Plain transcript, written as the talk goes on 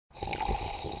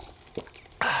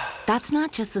That's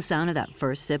not just the sound of that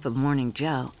first sip of Morning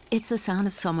Joe. It's the sound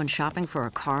of someone shopping for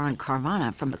a car on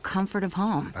Carvana from the comfort of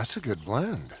home. That's a good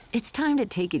blend. It's time to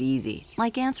take it easy,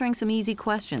 like answering some easy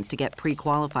questions to get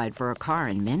pre-qualified for a car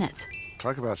in minutes.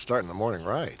 Talk about starting the morning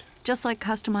right. Just like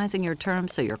customizing your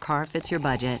terms so your car fits your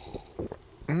budget.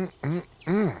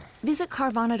 Visit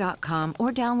Carvana.com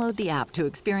or download the app to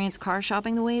experience car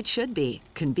shopping the way it should be.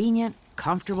 Convenient,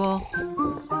 comfortable.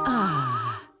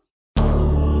 Ah.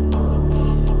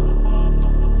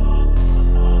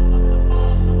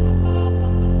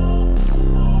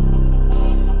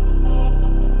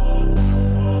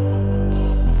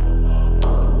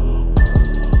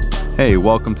 Hey,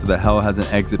 welcome to the Hell Has an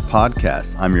Exit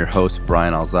podcast. I'm your host,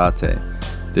 Brian Alzate.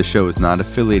 This show is not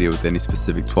affiliated with any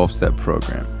specific 12-step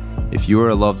program. If you or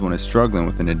a loved one is struggling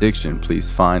with an addiction, please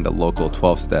find a local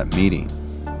 12-step meeting.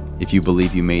 If you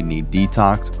believe you may need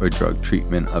detox or drug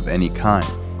treatment of any kind,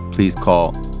 please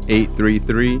call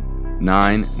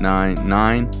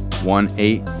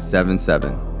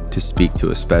 833-999-1877 to speak to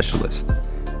a specialist.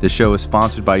 This show is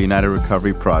sponsored by United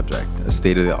Recovery Project, a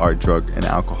state-of-the-art drug and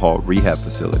alcohol rehab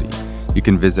facility. You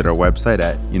can visit our website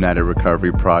at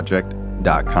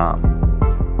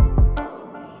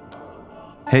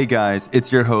unitedrecoveryproject.com. Hey guys,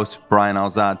 it's your host, Brian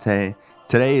Alzate.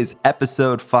 Today is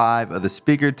episode 5 of the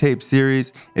speaker tape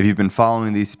series. If you've been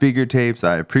following these speaker tapes,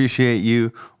 I appreciate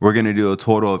you. We're going to do a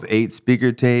total of 8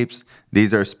 speaker tapes.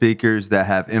 These are speakers that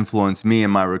have influenced me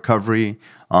in my recovery.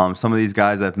 Some of these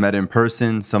guys I've met in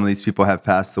person. Some of these people have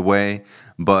passed away,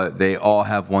 but they all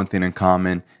have one thing in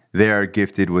common. They are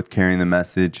gifted with carrying the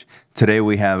message. Today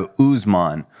we have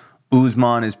Usman.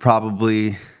 Usman is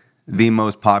probably the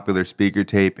most popular speaker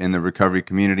tape in the recovery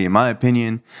community, in my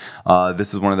opinion.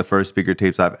 This is one of the first speaker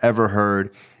tapes I've ever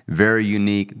heard. Very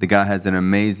unique. The guy has an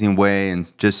amazing way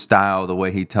and just style, the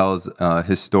way he tells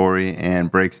his story and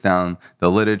breaks down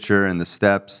the literature and the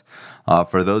steps.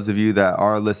 For those of you that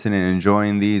are listening and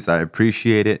enjoying these, I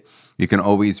appreciate it. You can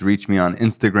always reach me on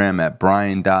Instagram at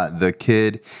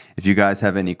brian.thekid. If you guys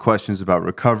have any questions about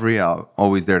recovery, I'm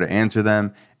always there to answer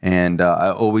them. And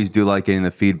I always do like getting the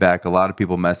feedback. A lot of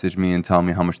people message me and tell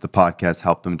me how much the podcast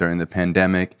helped them during the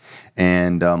pandemic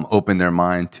and open their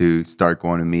mind to start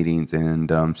going to meetings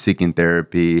and seeking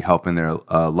therapy, helping their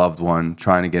loved one,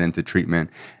 trying to get into treatment,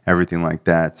 everything like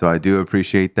that. So I do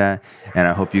appreciate that, and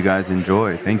I hope you guys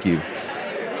enjoy. Thank you.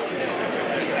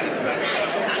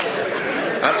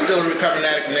 I'm still a recovering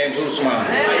addict named Usman.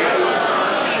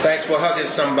 Thanks for hugging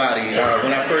somebody.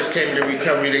 When I first came to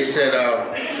recovery, they said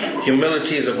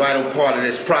humility is a vital part of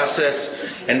this process,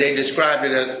 and they described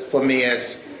it for me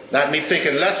as not me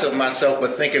thinking less of myself,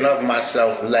 but thinking of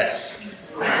myself less.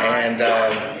 And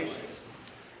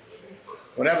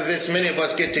whenever this many of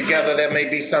us get together, there may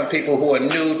be some people who are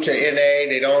new to NA.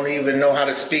 They don't even know how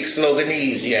to speak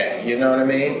sloganese yet, you know what I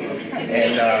mean?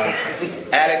 And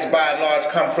addicts, by and large,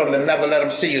 come from the never let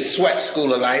them see you sweat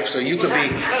school of life, so you could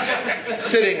be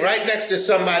sitting right next to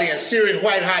somebody in searing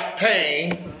white-hot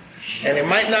pain, and they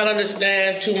might not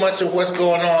understand too much of what's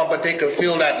going on, but they could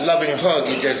feel that loving hug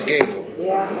you just gave them.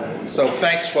 Yeah. So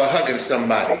thanks for hugging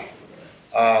somebody.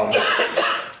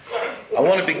 I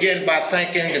want to begin by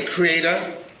thanking the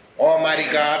Creator, Almighty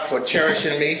God, for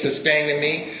cherishing me, sustaining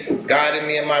me, guiding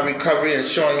me in my recovery, and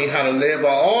showing me how to live. I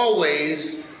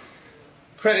always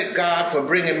credit God for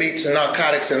bringing me to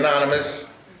Narcotics Anonymous,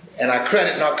 and I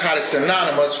credit Narcotics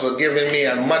Anonymous for giving me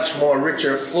a much more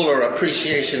richer, fuller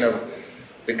appreciation of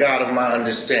the God of my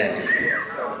understanding.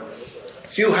 A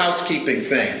few housekeeping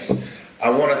things.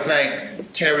 I want to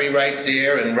thank Terry right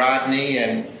there and Rodney,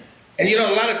 and you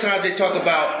know, a lot of times they talk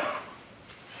about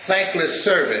thankless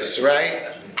service, right?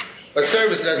 But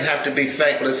service doesn't have to be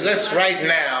thankless. Let's right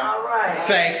now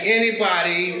thank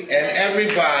anybody and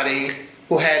everybody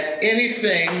who had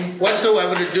anything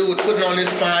whatsoever to do with putting on this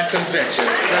fine convention.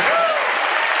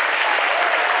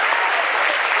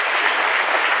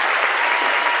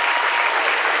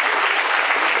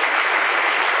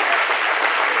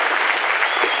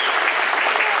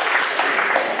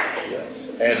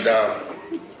 And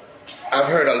I've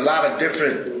heard a lot of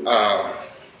different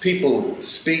people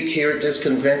speak here at this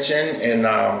convention, and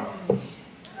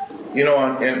you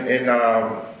know, in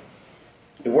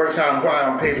the Work on Why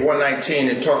on page 119,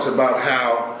 it talks about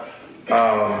how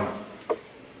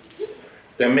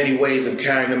there are many ways of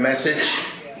carrying the message,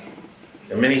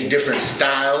 there are many different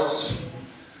styles,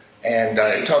 and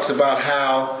it talks about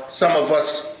how some of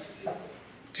us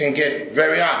can get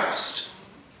very honest.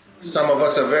 Some of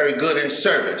us are very good in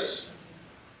service.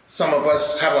 Some of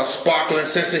us have a sparkling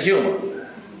sense of humor.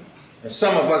 And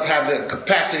some of us have the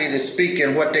capacity to speak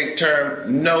in what they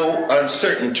term no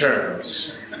uncertain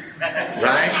terms.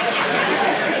 Right?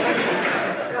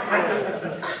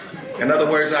 In other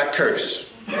words, I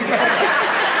curse. And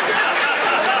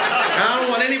I don't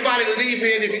want anybody to leave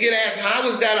here, and if you get asked, how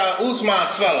was that Usman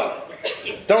fella?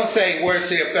 Don't say words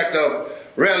to the effect of,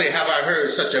 rarely have I heard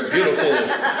such a beautiful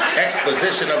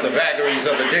exposition of the vagaries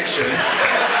of addiction,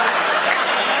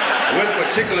 with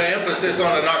particular emphasis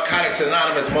on the Narcotics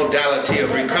Anonymous modality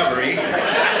of recovery,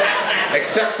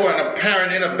 except for an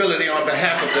apparent inability on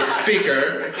behalf of the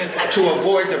speaker to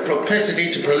avoid the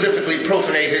propensity to prolifically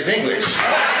profanate his English.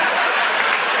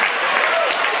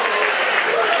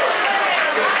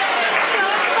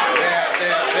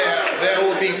 There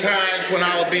will be times when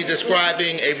I will be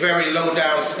describing a very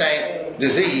low-down stank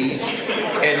disease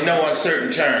in no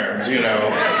uncertain terms, you know.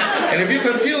 And if you're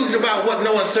confused about what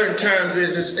no uncertain terms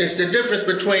is, it's the difference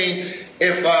between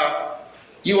if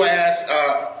you ask,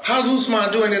 how's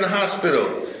Usman doing in the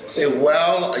hospital? Say,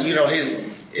 well, you know,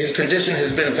 his condition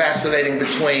has been vacillating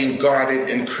between guarded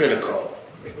and critical.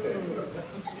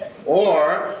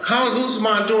 Or, how's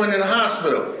Usman doing in the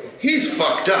hospital? He's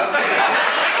fucked up.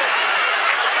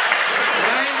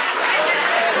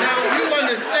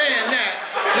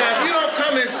 Now, if you don't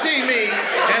come and see me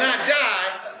and I die,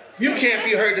 you can't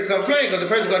be heard to complain because the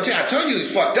person's going to tell you, I told you he's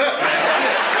fucked up.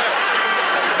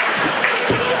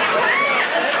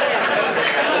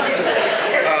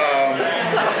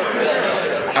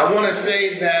 I want to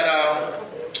say that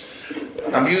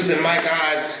I'm using Mike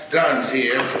I's guns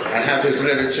here. I have his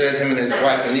literature, him and his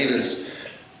wife Anita's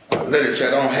literature.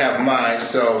 I don't have mine,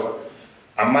 so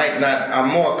I might not, I'm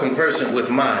more conversant with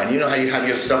mine. You know how you have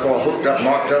your stuff all hooked up,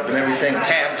 marked up and everything,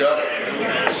 tabbed up.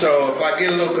 So if I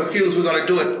get a little confused, we're going to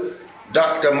do it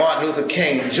Dr. Martin Luther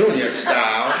King Jr.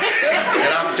 style.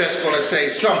 And I'm just going to say,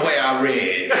 somewhere I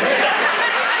read.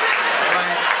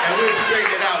 Right? And we'll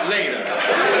straighten it out later.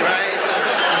 Right?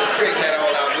 We'll straighten that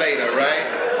all out later, right?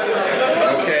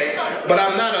 Okay? But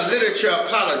I'm not a literature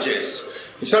apologist.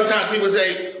 Sometimes people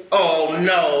say, oh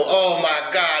no, oh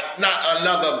my God, not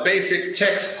another basic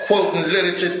text quoting,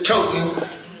 literature toting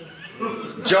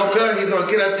joker. He's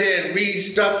gonna get up there and read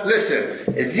stuff.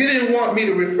 Listen, if you didn't want me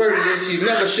to refer to this, you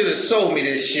never should have sold me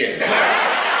this shit.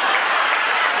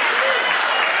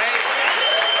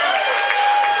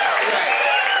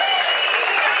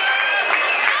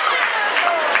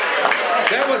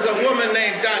 There was a woman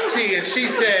named Dot T, and she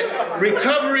said,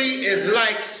 recovery is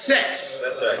like sex.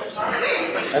 That's right.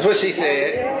 That's what she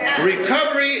said.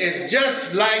 Recovery is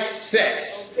just like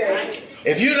sex.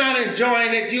 If you're not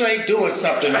enjoying it, you ain't doing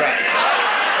something right.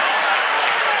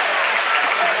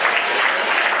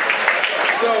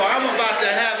 So I'm about to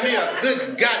have me a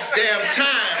good goddamn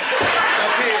time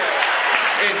up here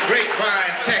in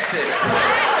Grapevine, Texas.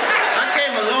 I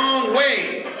came a long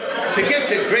way to get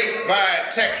to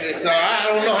Grapevine, Texas, so I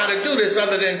don't know how to do this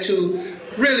other than to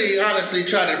really honestly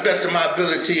try to the best of my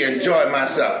ability to enjoy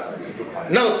myself.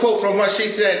 Another quote from her, she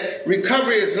said,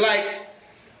 recovery is like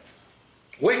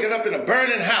waking up in a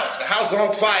burning house. The house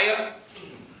on fire.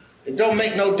 It don't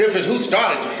make no difference who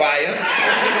started the fire.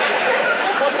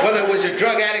 Whether it was your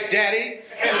drug addict daddy,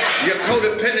 your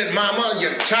codependent mama,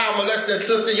 your child molesting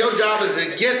sister, your job is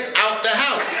to get out the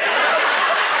house.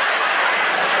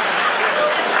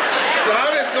 So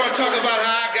I'm just going to talk about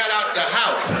how I got out the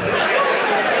house,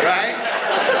 right?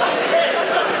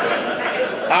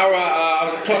 I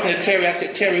was talking to Terry. I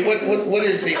said, Terry, what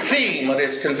is the theme of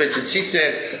this convention? She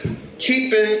said,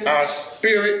 keeping our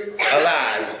spirit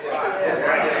alive.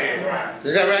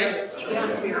 Is that right?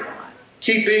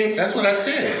 Keeping, that's what I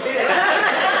said.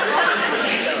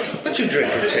 What you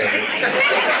drinking, Terry?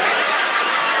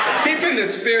 Keeping the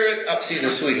spirit up. She's a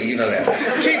sweetie, you know that.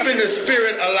 Keeping the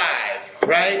spirit alive,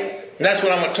 right? And that's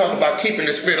what I'm going to talk about, keeping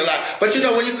the spirit alive. But you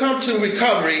know, when you come to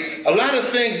recovery, a lot of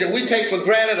things that we take for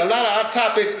granted, a lot of our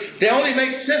topics, they only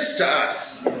make sense to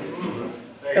us.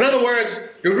 In other words,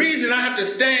 the reason I have to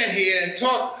stand here and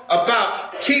talk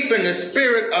about keeping the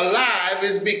spirit alive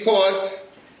is because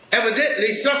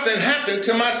evidently something happened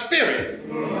to my spirit.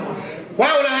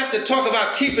 Why would I have to talk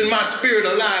about keeping my spirit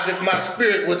alive if my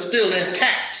spirit was still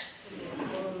intact?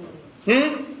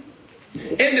 In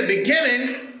the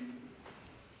beginning,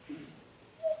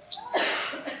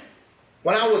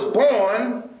 when I was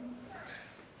born,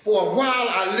 for a while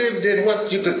I lived in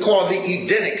what you could call the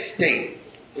Edenic state.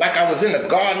 Like I was in the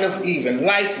Garden of Eden.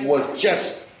 Life was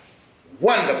just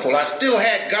wonderful. I still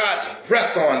had God's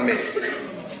breath on me.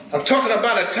 I'm talking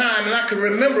about a time, and I can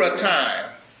remember a time.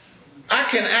 I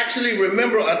can actually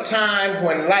remember a time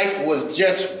when life was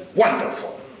just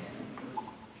wonderful.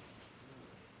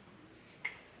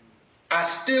 I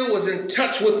still was in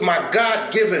touch with my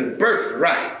God-given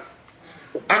birthright.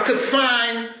 I could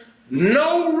find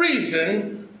no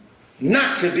reason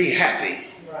not to be happy.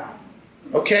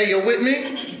 Okay, you're with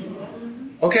me?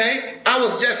 Okay? I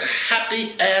was just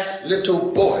happy ass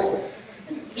little boy.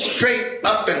 Straight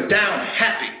up and down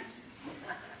happy.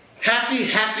 Happy,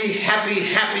 happy, happy,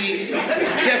 happy.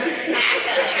 Just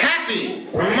happy.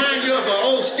 Remind you of an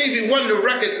old Stevie Wonder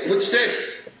record which said,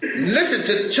 listen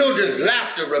to the children's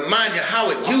laughter, remind you how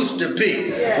it used to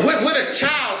be. With a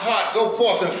child's heart, go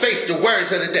forth and face the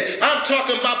words of the day. I'm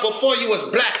talking about before you was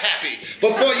black happy,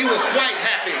 before you was white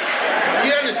happy.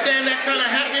 You understand that kind of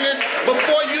happiness?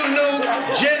 Before you knew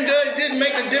gender, it didn't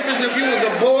make a difference if you was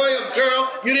a boy or girl.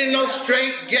 You didn't know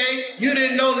straight, gay, you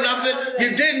didn't know nothing.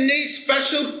 You didn't need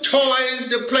special toys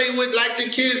to play with like the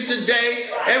kids today.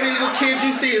 Every little kid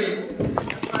you see is... You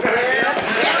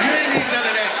didn't need none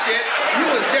of that shit. You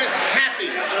was just happy.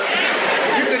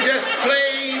 You could just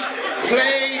play.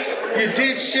 You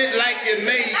did shit like you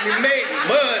made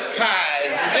mud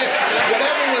pies. Just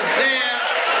whatever was there,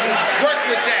 you worked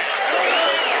with that.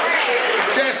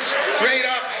 Just straight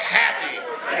up happy.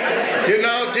 You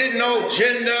know, didn't know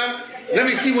gender. Let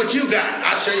me see what you got.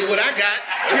 I'll show you what I got.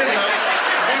 You know,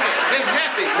 just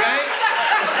happy, right?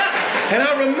 And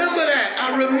I remember that.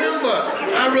 I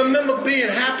remember being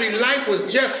happy. Life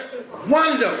was just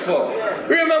wonderful.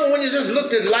 Remember when you just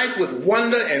looked at life with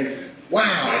wonder and,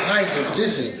 wow,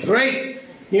 this is great.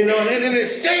 You know, and it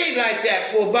stayed like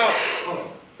that for about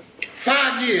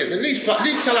 5 years, at least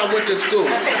till I went to school.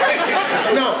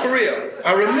 No, for real.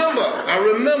 I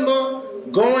remember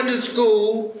going to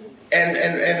school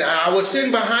and I was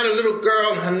sitting behind a little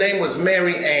girl and her name was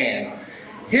Mary Ann.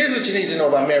 Here's what you need to know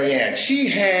about Mary Ann. She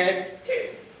had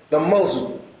the most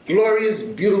glorious,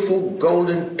 beautiful,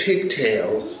 golden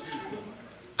pigtails.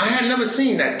 I had never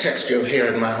seen that texture of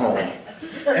hair in my home.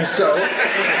 And so,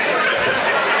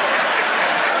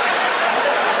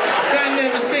 I'd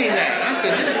never seen that. I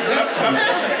said,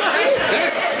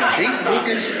 that's deep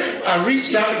looking. I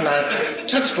reached out and I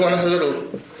touched one of her little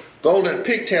golden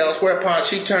pigtails, whereupon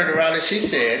she turned around and she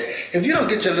said, if you don't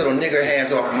get your little nigger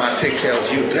hands off my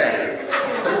pigtails, you better.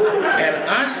 And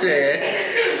I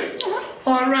said,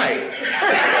 all right. I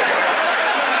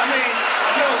mean,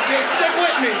 no,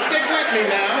 stick with me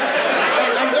now.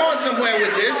 I'm going somewhere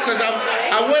with this because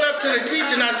I went up to the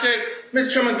teacher and I said,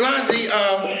 Ms. Tremenglazzi,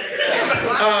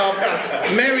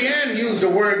 Mary Ann used a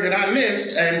word that I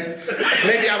missed, and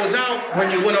maybe I was out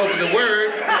when you went over the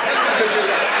word. Could you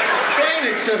explain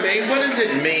it to me? What does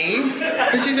it mean?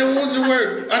 And she said, what was the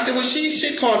word? I said, well,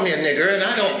 she called me a nigger, and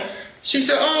I don't. She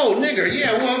said, oh, nigger,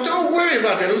 yeah, well, don't worry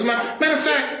about that. It was matter of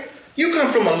fact, you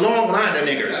come from a long line of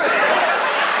niggers.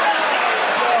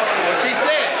 She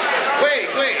said, wait.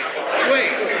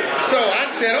 So I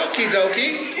said, okie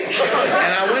dokie.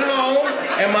 And I went home,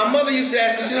 and my mother used to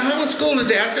ask me, she said, how was school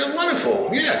today? I said, wonderful,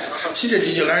 yes. She said,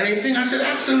 did you learn anything? I said,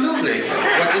 absolutely.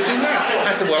 What did you learn?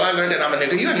 I said, well, I learned that I'm a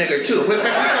nigger. You're a nigger, too. In fact, we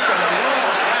come from a long line.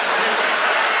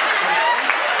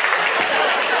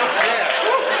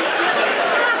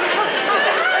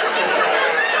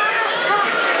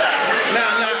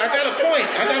 I got a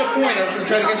point. I'm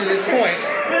trying to get to this point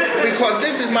because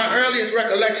this is my earliest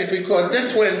recollection because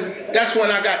that's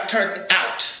when I got turned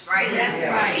out. Right, that's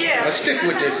right. Yeah. Now stick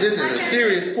with this. This is a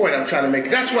serious point I'm trying to make.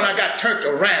 That's when I got turned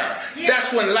around. Yeah.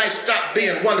 That's when life stopped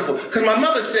being wonderful. Because my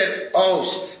mother said,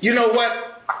 oh, you know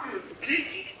what?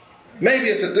 Maybe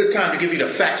it's a good time to give you the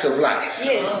facts of life.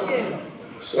 Yeah.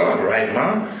 It's all right,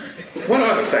 Mom. What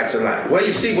are the facts of life? Well,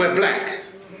 you see, we're black.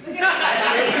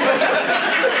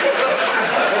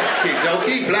 Okie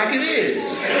dokie, black it is.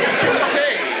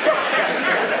 Okay.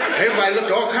 Everybody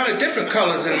looked all kind of different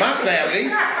colors in my family.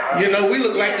 You know, we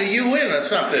look like the UN or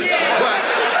something. But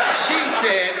she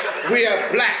said, we are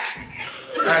black.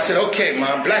 I said, okay,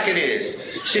 Mom, black it is.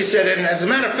 She said, and as a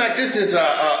matter of fact, this is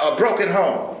a broken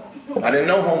home. I didn't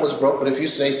know home was broke, but if you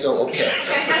say so, okay.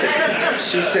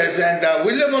 She says, and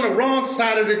we live on the wrong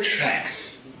side of the tracks.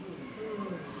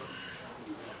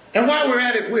 And while we're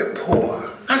at it, we're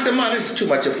poor. I said, Mom, this is too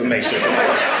much information. You know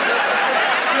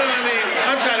what I mean?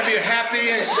 I'm trying to be happy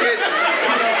and shit. You know,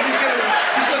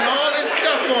 you're putting all this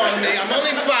stuff on me. I'm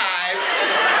only 5.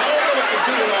 I don't know what to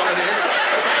do with all of this.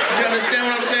 You understand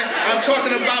what I'm saying? I'm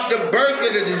talking about the birth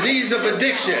of the disease of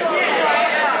addiction.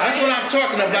 That's what I'm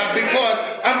talking about because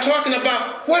I'm talking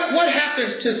about what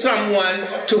happens to someone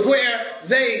to where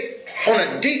they, on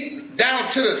a deep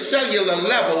down to the cellular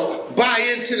level, buy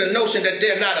into the notion that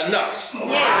they're not enough.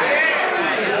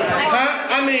 Huh?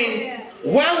 I mean,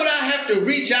 why would I have to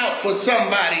reach out for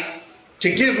somebody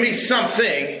to give me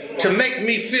something to make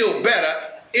me feel better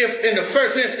if in the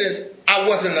first instance I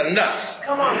wasn't enough?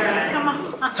 Come on.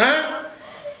 Huh?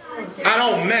 I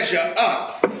don't measure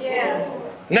up.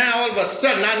 Now all of a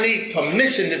sudden I need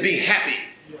permission to be happy.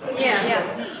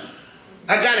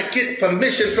 I got to get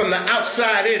permission from the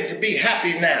outside in to be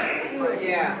happy now.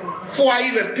 Before I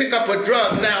even pick up a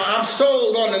drug now, I'm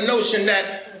sold on the notion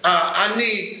that I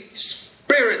need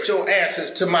spiritual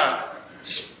answers to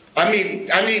I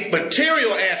need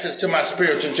material answers to my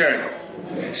spiritual journey.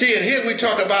 See, and here we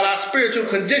talk about our spiritual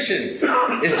condition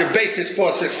is the basis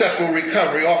for successful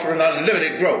recovery, offering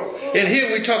unlimited growth. And here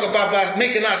we talk about by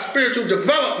making our spiritual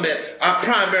development our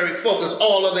primary focus,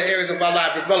 all other areas of our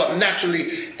life develop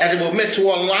naturally as it were meant to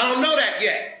all along. I don't know that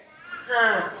yet.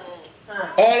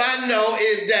 All I know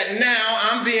is that now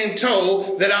I'm being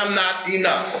told that I'm not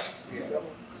enough.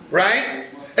 Right?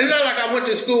 It's not like I went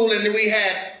to school and we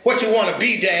had what you want to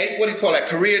be day. What do you call that?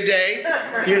 Career day.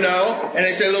 You know? And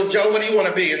they said, little Joe, what do you want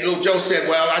to be? And little Joe said,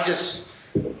 well,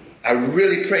 I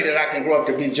really pray that I can grow up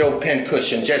to be Joe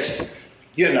Pincushion. Just,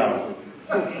 you know,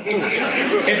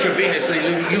 intravenously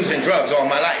using drugs all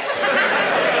my life.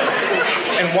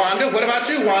 And Wanda, what about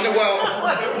you, Wanda? Well,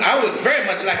 I would very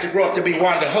much like to grow up to be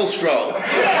Wanda Hostro. Wanda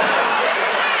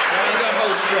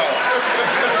Hostro.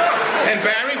 And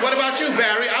Barry, what about you,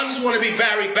 Barry? I just want to be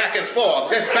Barry back and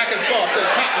forth. Just back and forth to the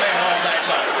pop man all night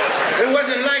long. It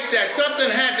wasn't like that. Something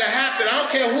had to happen. I don't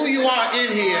care who you are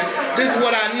in here. This is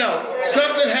what I know.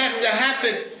 Something has to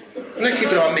happen. Let's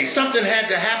keep it on me. Something had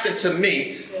to happen to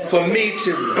me for me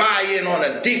to buy in on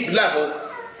a deep level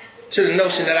to the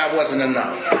notion that I wasn't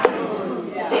enough.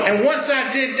 And once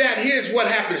I did that, here's what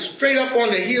happened. Straight up on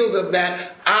the heels of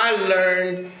that, I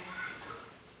learned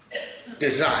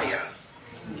desire.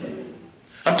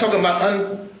 I'm talking about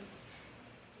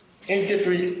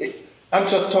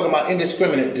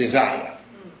indiscriminate desire.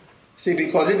 See,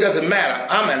 because it doesn't matter.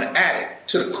 I'm an addict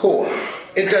to the core.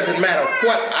 It doesn't matter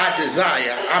what I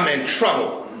desire. I'm in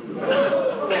trouble.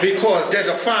 Because there's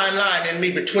a fine line in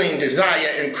me between desire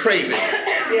and craving.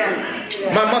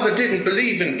 My mother didn't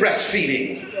believe in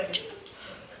breastfeeding.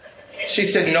 She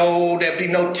said, no, there'll be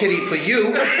no titty for you.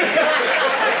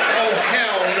 Oh,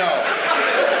 hell no.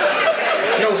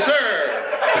 No, sir.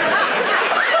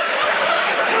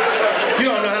 You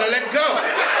don't know how to let go.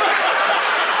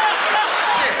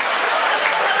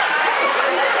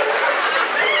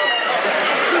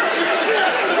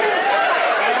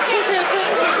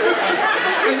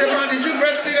 He said, Mom, did you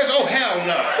breastfeed us? Oh, hell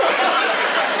no.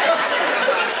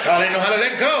 Y'all didn't know how to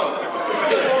let go.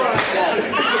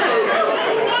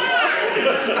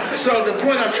 So the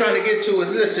point I'm trying to get to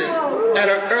is, listen, at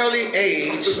an early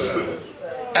age,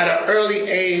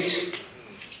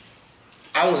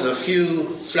 I was a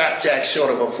few flapjacks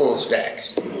short of a full stack.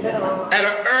 At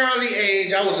an early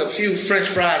age, I was a few French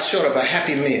fries short of a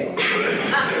Happy Meal.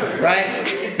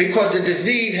 Right? Because the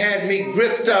disease had me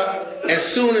gripped up as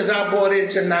soon as I bought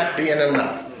into not being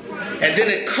enough. And then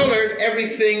it colored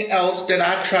everything else that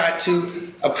I tried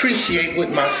to appreciate with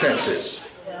my senses.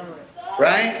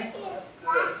 Right?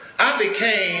 I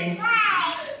became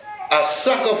a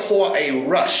sucker for a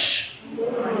rush.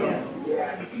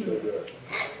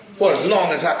 For as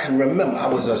long as I can remember, I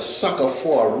was a sucker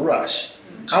for a rush.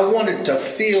 I wanted to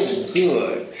feel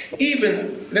good.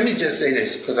 Even, let me just say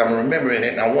this, because I'm remembering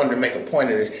it and I wanted to make a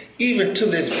point of this. Even to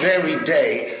this very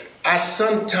day, I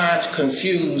sometimes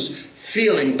confuse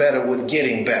feeling better with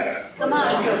getting better. Come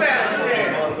on.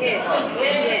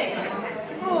 Yes.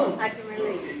 I can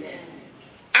relate.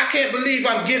 I can't believe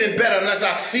I'm getting better unless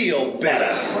I feel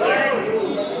better.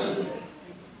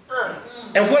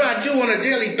 And what I do on a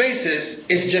daily basis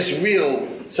is just real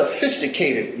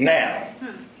sophisticated now.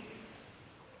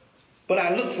 But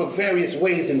I look for various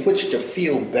ways in which to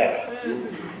feel better.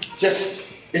 It's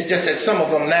just that some of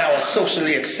them now are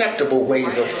socially acceptable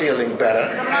ways of feeling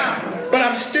better. But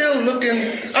I'm still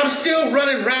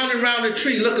running round and round the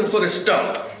tree looking for the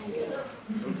stump.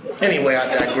 Anyway, I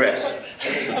digress.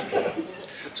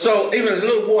 So even as a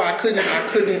little boy, I couldn't,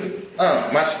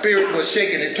 my spirit was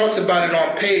shaking. It talks about it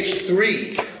on page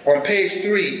 3. On page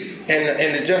 3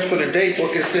 in the Just for the Day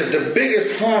book, it says the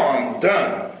biggest harm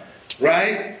done,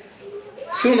 right?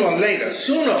 Sooner or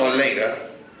later,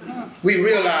 we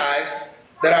realize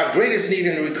that our greatest need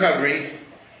in recovery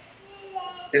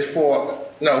is this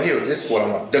is what I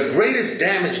want. The greatest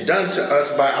damage done to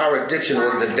us by our addiction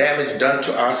was the damage done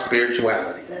to our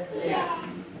spirituality.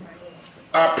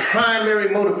 Our primary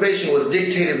motivation was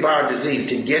dictated by our disease,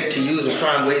 to use and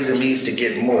find ways and means to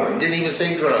get more. Didn't even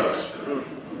say drugs.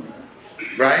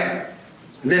 Right?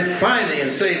 And then finally,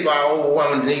 enslaved by our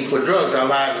overwhelming need for drugs, our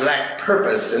lives lacked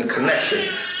purpose and connection.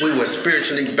 We were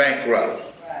spiritually bankrupt.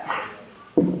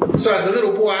 So as a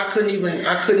little boy, I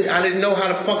didn't know how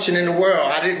to function in the world.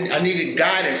 I needed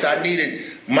guidance. I needed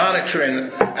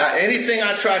monitoring. Anything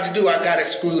I tried to do, I got it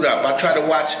screwed up. I tried to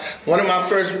watch one of my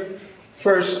first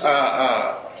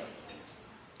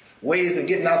ways of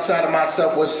getting outside of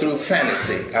myself was through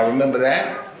fantasy. I remember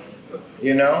that,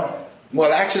 you know.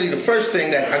 Well, actually, the first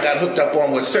thing that I got hooked up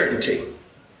on was certainty,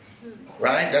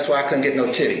 right? That's why I couldn't get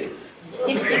no titty.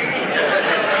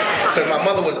 Because my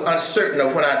mother was uncertain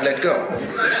of when I'd let go.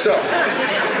 So,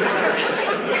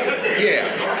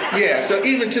 yeah. So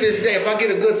even to this day, if I get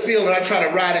a good feeling, I try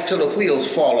to ride it till the wheels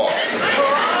fall off.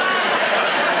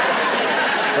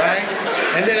 Right?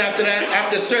 And then after that,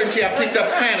 after certainty, I picked up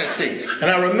fantasy. And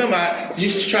I remember I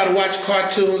used to try to watch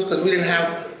cartoons because we didn't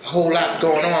have a whole lot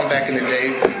going on back in the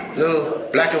day. Little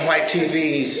black and white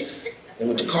TVs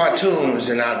with the cartoons,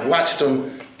 and I'd watch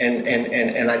them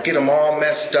and I'd get them all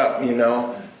messed up, you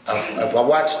know. If I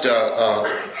watched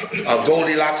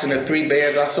Goldilocks and the Three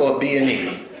Bears, I saw a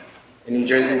B&E. In New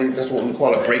Jersey, that's what we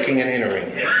call a breaking and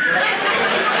entering.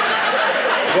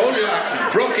 Goldilocks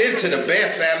broke into the Bear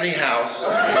family house.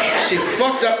 She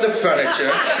fucked up the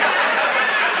furniture,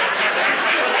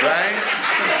 right?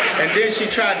 And then she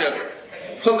tried to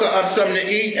hook her up something to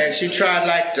eat, and she tried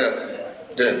like the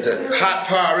hot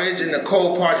porridge and the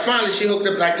cold porridge. Finally, she hooked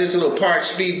up like this little porridge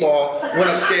speedball, went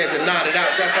upstairs and nodded out.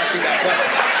 That's how she got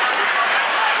busted.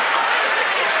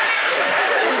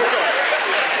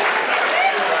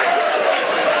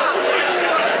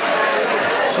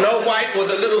 Snow White was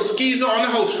a little skeezer on the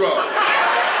host rug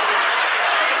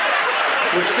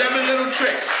with 7 little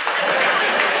tricks.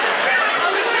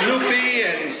 Snoopy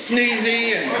and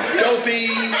Sneezy and Dopey,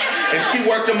 and she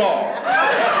worked them all.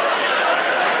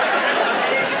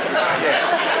 Yeah.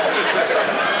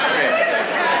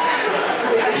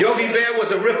 Yogi Bear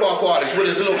was a rip-off artist with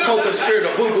his little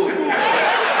co-conspirator Boo-Boo.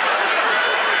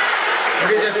 And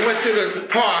they just went to the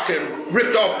park and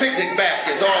ripped off picnic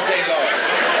baskets all day long.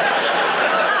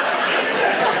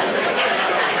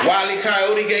 Wile E.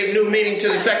 Coyote gave new meaning to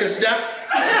the second step.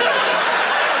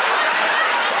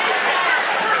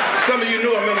 Some of you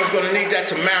newer members are going to need that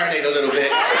to marinate a little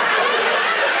bit.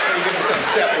 Let me give you some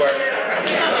step work.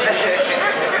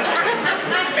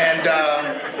 And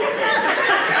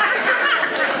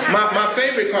my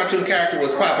favorite cartoon character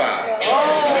was Popeye.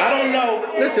 I don't know,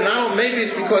 listen, maybe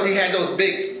it's because he had those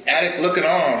big addict-looking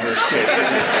arms and shit.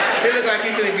 He looked like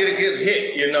he couldn't get a good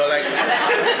hit, you know, like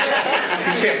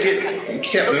he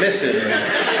kept missing.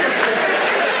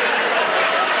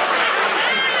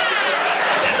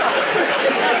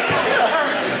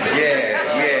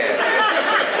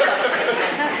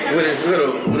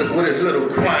 With his little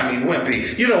crimey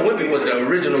Wimpy. You know, Wimpy was the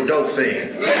original dope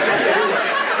fiend.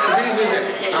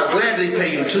 I'll gladly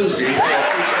pay you Tuesday for a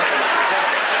free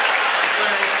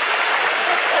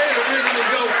Hey, the original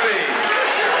dope fiend.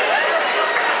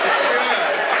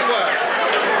 What?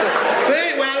 But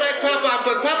anyway, I like Popeye,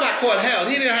 but Popeye caught hell.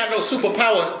 He didn't have no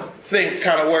superpower thing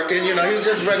kind of working. You know, he was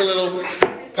just regular little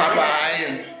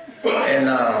Popeye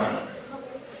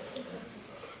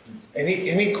and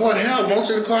he caught hell most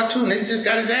of the cartoon. He just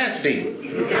got his ass beat.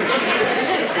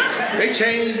 They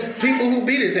changed people who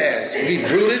beat his ass. He beat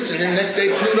Brutus, and then next day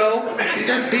Pluto. He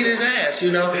just beat his ass,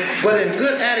 you know. But in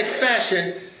good addict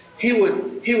fashion, he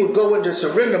would go into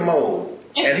surrender mode,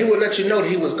 and he would let you know that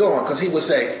he was going, because he would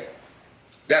say,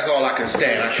 "That's all I can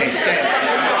stand. I can't stand it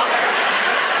no more.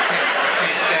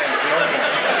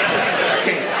 I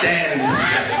can't stand no more. I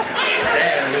can't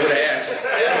stand with an S.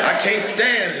 I can't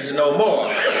stand no more."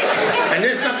 And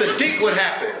then something deep would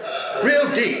happen, real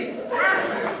deep.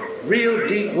 Real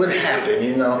deep would happen,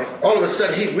 you know. All of a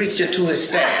sudden, he'd reach into his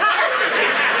staff.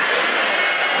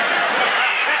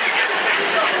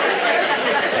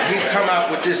 He'd come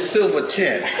out with this silver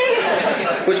tin,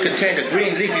 which contained a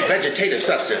green leafy vegetative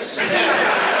substance. And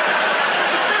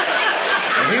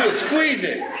he would squeeze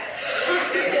it,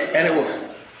 and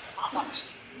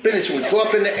spinach would go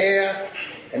up in the air,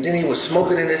 and then he would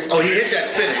smoke it in his, he hit that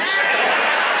spinach.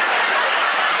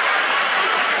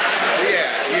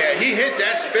 Yeah, he hit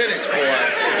that spinach, boy.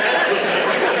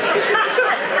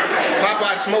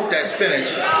 Popeye smoked that spinach.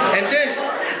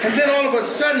 And then all of a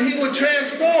sudden he would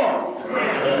transform.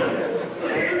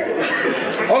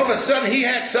 All of a sudden he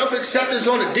had self-acceptance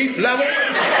on a deep level. He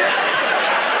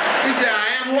said, "I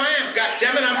am who I am. God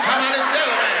damn it, I'm Popeye the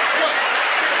Sailor Man." What?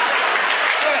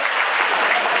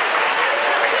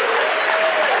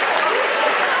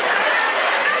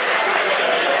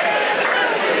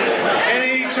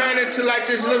 To like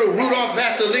this little Rudolph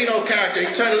Vasilino character. He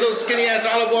turned a little skinny ass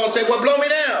olive oil and said, "Well, blow me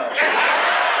down."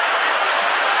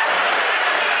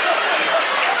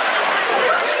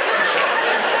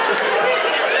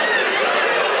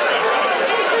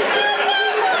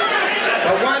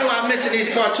 But why do I mention these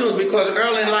cartoons? Because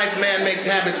early in life, man makes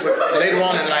habits, but later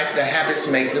on in life, the habits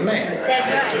make the man. That's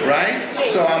right. Right?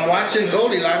 So I'm watching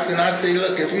Goldilocks and I say,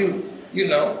 look, if you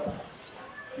know,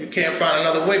 You can't find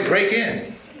another way, break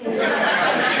in.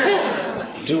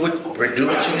 Do what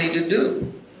you need to do.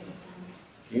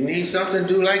 You need something,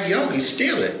 do like Yogi,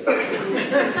 steal it.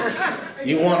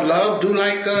 You want love, do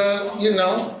like,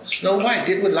 Snow White,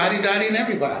 get with Lottie Dottie and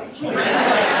everybody.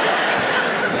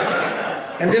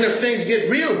 And then if things get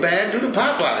real bad, do the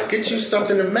Popeye. Get you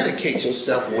something to medicate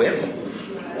yourself with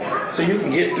so you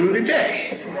can get through the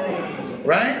day,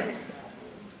 right?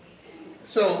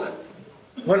 So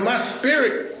when my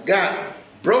spirit got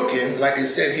broken, like it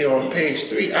said here on page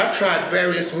 3, I tried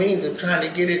various means of trying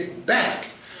to get it back.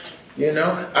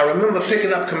 I remember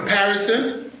picking up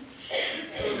comparison.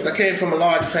 I came from a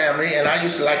large family, and I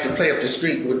used to like to play up the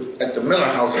street at the Miller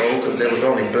household because there was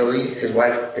only Billy, his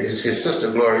wife, his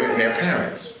sister Gloria, and their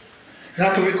parents. And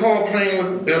I can recall playing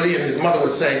with Billy, and his mother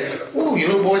would say, "Ooh, you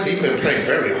little boys, you've been playing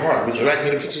very hard. Would you like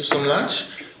me to fix you some lunch?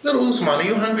 Little Usman, are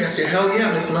you hungry?" I said, "Hell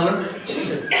yeah, Miss Miller." She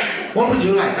said, "What would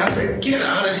you like?" I said, "Get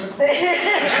out of here."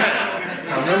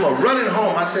 I remember running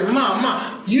home. I said, Mom,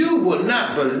 you would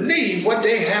not believe what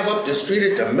they have up the street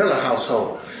at the Miller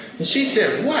household. And she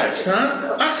said, "What,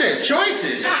 son?" I said,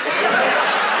 "Choices." She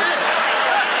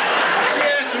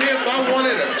asked me if I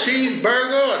wanted a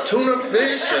cheeseburger, a tuna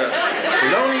fish, a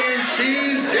bologna and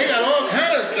cheese. They got all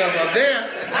kind of stuff up there.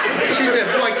 She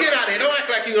said, "Boy, get out of here. Don't act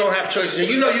like you don't have choices.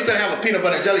 You know you can have a peanut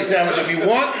butter and jelly sandwich if you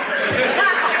want.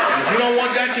 And if you don't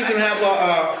want that, you can have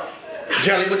a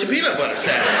jelly with your peanut butter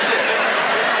sandwich."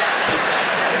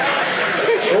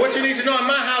 But what you need to know, in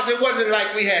my house, it wasn't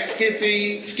like we had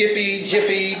Skippy,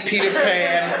 Jiffy, Peter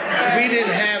Pan. We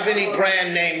didn't have any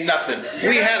brand name, nothing.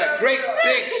 We had a great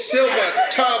big silver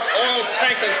tub, oil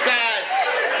tanker size,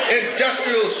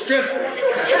 industrial strength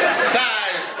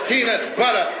size peanut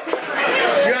butter.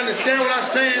 You understand what I'm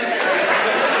saying?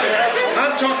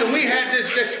 I'm talking, we had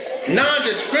this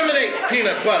non-discriminate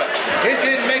peanut butter. It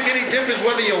didn't make any difference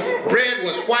whether your bread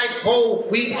was white, whole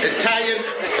wheat, Italian,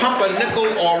 pumpernickel,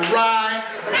 or rye.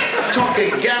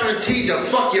 Talking guaranteed to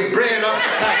fuck your bread up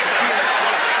type peanut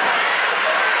butter.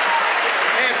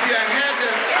 If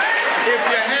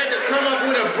you had to come up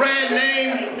with a brand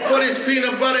name for this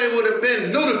peanut butter, it would have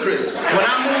been ludicrous. When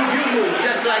I move, you move,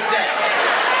 just like that.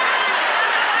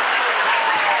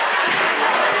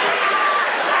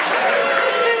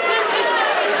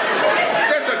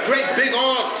 Great big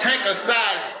oil tanker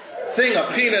sized thing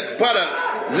of peanut butter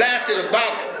lasted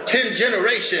about 10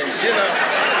 generations,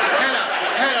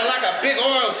 had like a big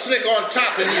oil slick on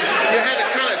top, and you had to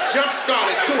kind of jump start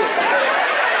it to it.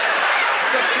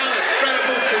 Some kind of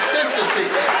spreadable consistency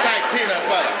type peanut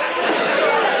butter.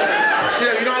 Shit,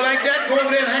 if you don't like that, go over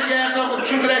there and have your ass off a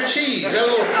chunk of that cheese, that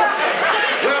little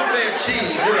welfare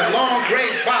cheese in a long gray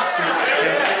box,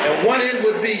 and one end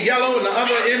would be yellow and the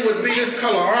other end would be this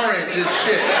color, orange and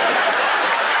shit.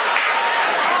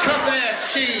 Tough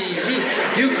ass cheese.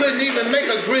 You couldn't even make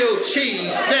a grilled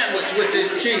cheese sandwich with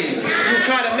this cheese. You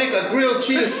try to make a grilled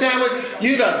cheese sandwich,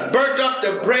 you done burnt up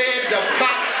the bread, the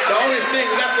pot. The only thing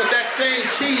left was that same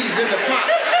cheese in the pot,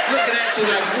 looking at you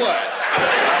like what?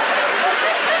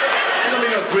 There's gonna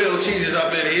be no grilled cheeses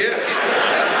up in here.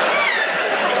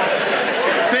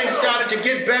 Things started to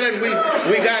get better, and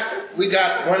we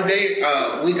got one day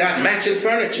we got matching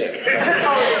furniture. All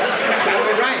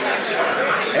right,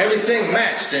 everything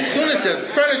matched. And as soon as the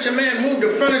furniture man moved the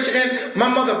furniture in, my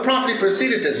mother promptly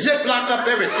proceeded to ziplock up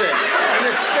everything in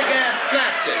this thick ass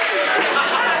plastic.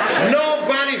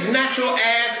 Nobody's natural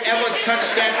ass ever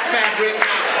touched that fabric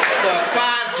for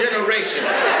 5 generations.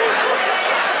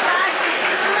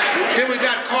 Then we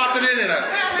got carpeted in a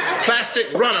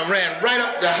plastic runner, ran right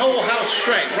up, the whole house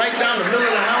shrank, right down the middle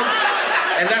of the house,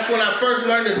 and that's when I first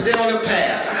learned to stay on the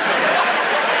path.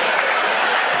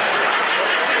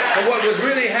 But what was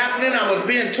really happening, I was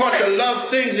being taught to love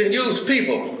things and use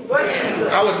people.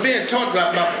 I was being taught,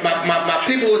 my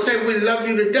people would say, "We love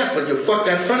you to death, but you fuck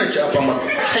that furniture up, I'm gonna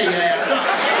tear your ass up.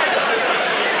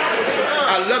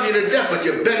 I love you to death, but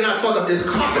you better not fuck up this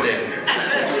carpeting."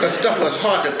 Because stuff was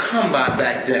hard to come by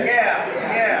back then.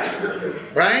 Yeah.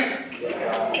 Right?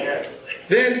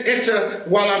 Then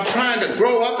while I'm trying to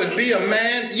grow up and be a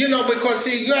man, because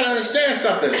see, you gotta understand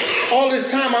something. All this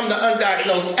time I'm the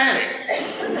undiagnosed addict.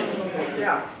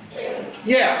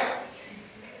 Yeah.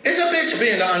 It's a bitch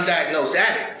being the undiagnosed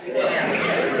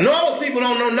addict. Normal people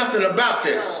don't know nothing about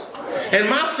this. In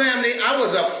my family, I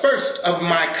was a first of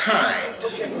my kind.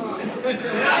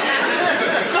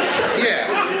 Yeah.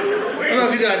 I don't know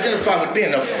if you can identify with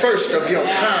being the first of your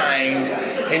kind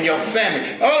in your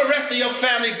family. All the rest of your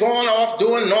family going off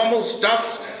doing normal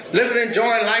stuff, living,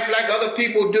 enjoying life like other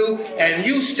people do, and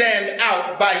you stand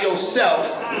out by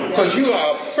yourself because you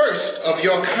are a first of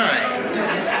your kind.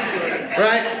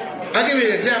 Right? I'll give you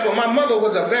an example. My mother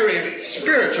was a very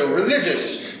spiritual,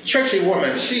 religious, churchy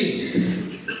woman.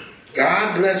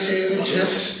 God bless you,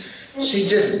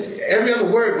 every other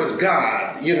word was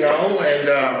God, and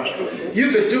you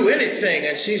could do anything.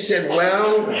 And she said,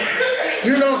 well,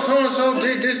 so-and-so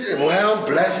did this. Well,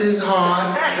 bless his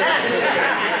heart.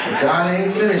 God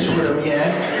ain't finished with him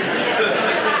yet.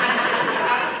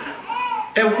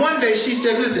 And one day she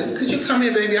said, listen, could you come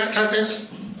here, baby? I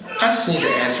just need to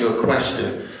ask you a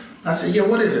question. I said, yeah,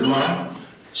 what is it, Mom?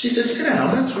 She said, sit down.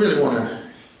 I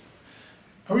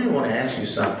really want to ask you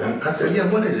something. I said, yeah,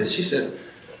 what is it? She said,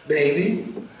 baby,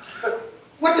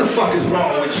 what the fuck is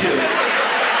wrong with you?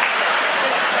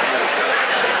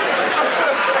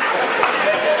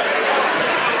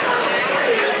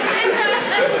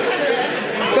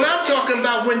 But I'm talking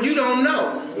about when you don't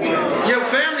know. Your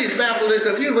family's baffled and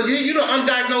confused, but you're an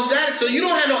undiagnosed addict, so you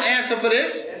don't have no answer for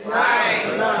this.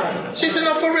 Right. She said,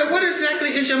 no, for real, what exactly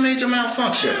is your major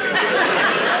malfunction?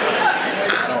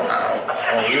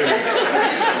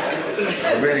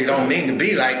 I really don't mean to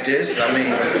be like this. But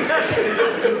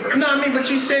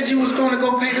you said you was going to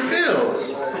go pay the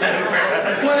bills.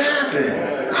 What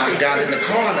happened? I got in the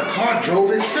car and the car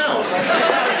drove itself.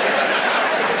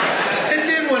 And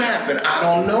then what happened? I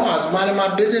don't know. I was minding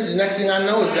my business. The next thing I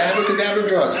know is abracadabra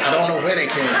drugs. I don't know where they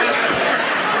came from.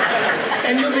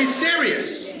 And you'll be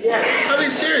serious. I'll be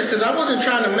serious, because I wasn't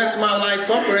trying to mess my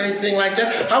life up or anything like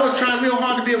that. I was trying real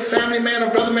hard to be a family man, a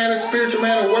brother man, a spiritual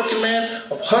man, a working man,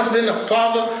 a husband, a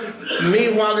father.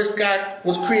 Meanwhile, this guy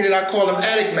was created, I call him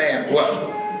Addict Man.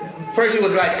 Well, first he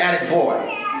was like Addict Boy,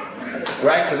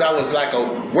 right? Because I was like a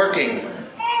working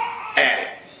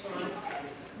addict.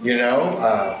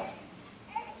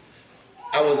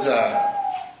 I was a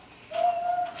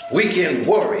weekend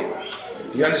warrior.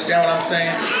 You understand what I'm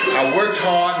saying? I worked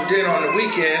hard, and then on the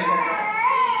weekend,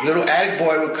 little addict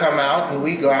boy would come out, and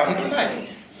we'd go out and play.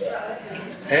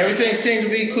 And everything seemed to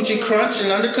be coochie crunch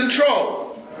and under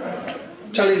control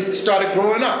until he started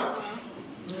growing up.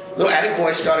 Little addict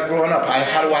boy started growing up.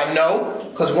 How do I know?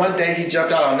 Because one day he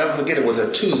jumped out. I'll never forget. It was a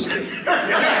Tuesday. I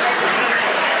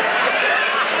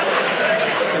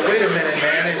said, wait a minute,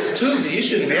 man. It's Tuesday. You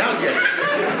shouldn't be out yet.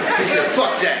 He said,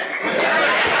 fuck that.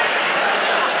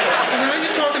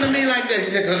 To me like that. He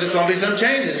said, because there's going to be some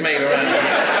changes made around here.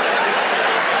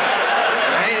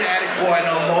 I ain't addict boy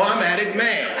no more, I'm addict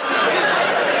man.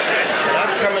 And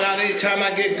I'm coming out anytime I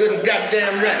get good and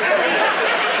goddamn ready.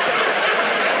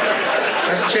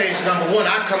 That's change number one.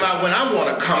 I come out when I want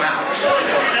to come out.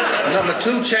 Number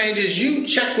two change is you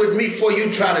check with me before you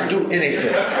try to do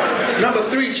anything. Number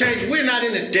three change, we're not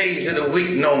in the days of the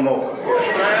week no more.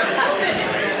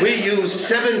 We use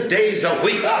 7 days a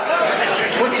week,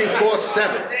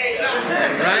 24/7,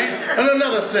 right? And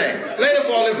another thing, later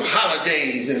for all them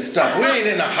holidays and stuff, we ain't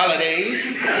in the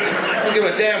holidays. I don't give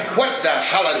a damn what the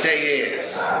holiday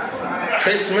is.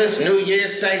 Christmas, New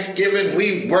Year's, Thanksgiving,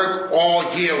 we work all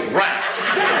year round.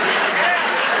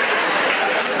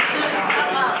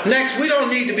 Next, we don't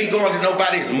need to be going to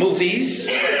nobody's movies.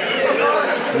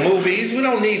 We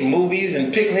don't need movies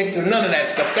and picnics and none of that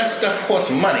stuff. That stuff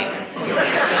costs money.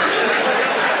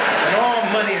 And all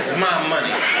money is my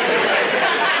money.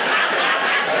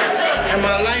 And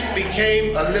my life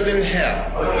became a living hell.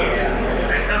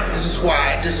 This is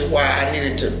why I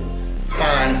needed to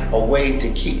find a way to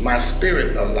keep my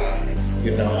spirit alive,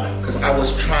 because I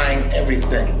was trying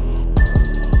everything.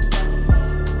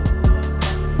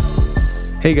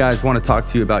 Hey guys, want to talk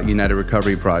to you about United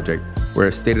Recovery Project. We're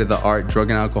a state-of-the-art drug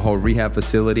and alcohol rehab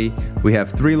facility. We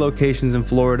have 3 locations in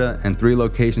Florida and 3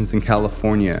 locations in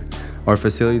California. Our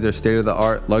facilities are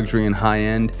state-of-the-art, luxury, and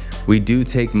high-end. We do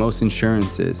take most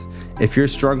insurances. If you're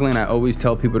struggling, I always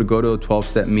tell people to go to a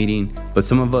 12-step meeting, but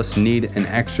some of us need an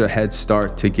extra head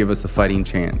start to give us a fighting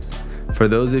chance. For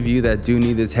those of you that do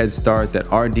need this head start,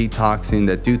 that are detoxing,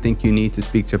 that do think you need to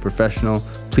speak to a professional,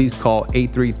 please call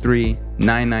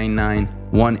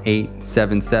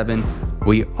 833-999-1877.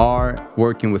 We are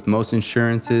working with most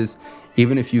insurances.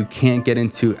 Even if you can't get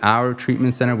into our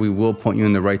treatment center, we will point you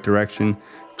in the right direction.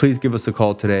 Please give us a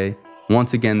call today.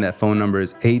 Once again, that phone number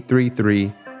is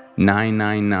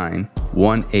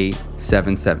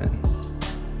 833-999-1877.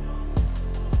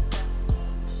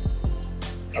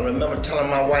 I remember telling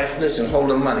my wife, listen, hold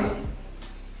the money.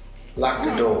 Lock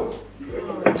the door.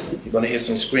 You're going to hear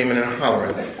some screaming and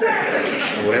hollering.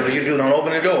 And whatever you do, don't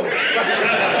open the door.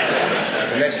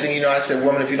 The next thing you know, I said,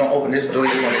 woman, if you don't open this door,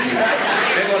 they're going to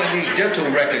need dental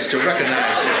records to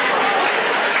recognize you.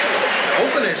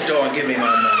 Open this door and give me my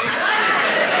money.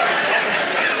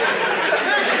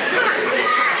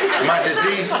 My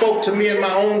disease spoke to me in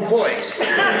my own voice.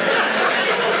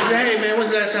 said, hey man,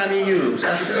 when's the last time you used?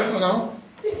 I said, I don't know.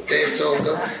 Day or so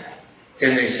ago.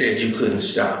 And they said you couldn't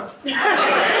stop. So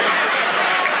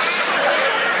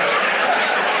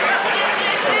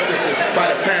this is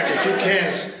quite apparent that you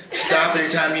can't stop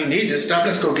anytime you need to stop.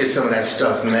 Let's go get some of that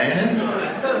stuff, man.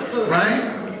 Right?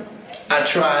 I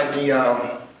tried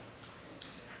the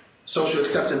social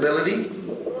acceptability.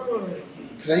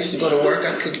 Because I used to go to work.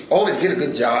 I could always get a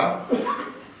good job.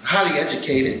 Highly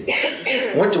educated.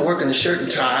 Went to work in a shirt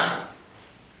and tie.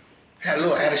 Had a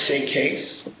little attaché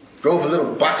case. Drove a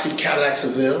little boxy Cadillac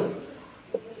Seville.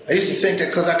 I used to think that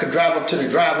because I could drive up to the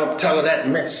drive-up teller, that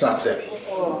meant something.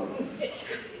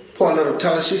 Poor little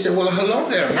teller, she said, well, hello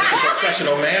there, Mr.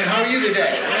 Professional Man. How are you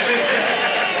today?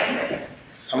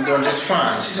 I'm doing just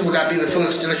fine. She said, would that be the full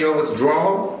extent of your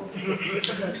withdrawal? I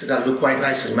said, that'll do quite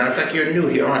nicely. Matter of fact, you're new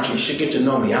here, aren't you? You should get to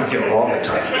know me. I'm here all the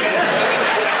time.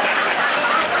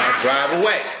 I drive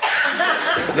away. A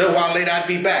little while later, I'd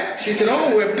be back. She said,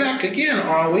 oh, we're back again,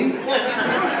 are we?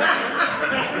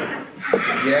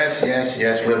 Yes,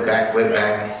 we're back.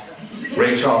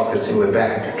 Ray Charles can see we're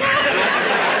back.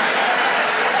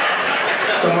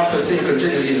 Some unforeseen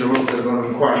contingencies arose that are going to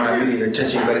require my immediate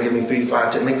attention. You better give me 3,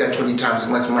 5, 10, make that 20 times as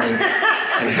much money,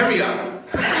 and hurry up.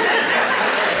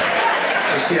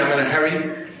 You see, I'm in a hurry.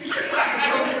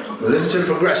 Listen to the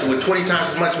progression. With 20 times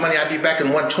as much money, I'd be back in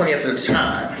 1/20th of the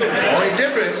time. The only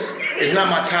difference is now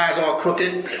my tires all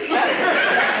crooked,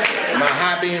 my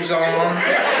high beams are on,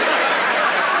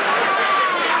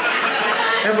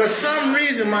 and for some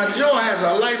reason, my jaw has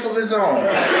a life of its own.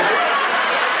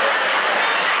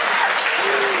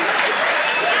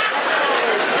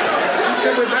 She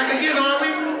said, we're back again, aren't we?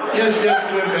 Yes,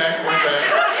 we're back. You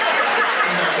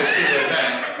know, I can see we're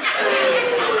back.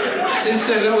 She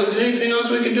said, oh, is there anything else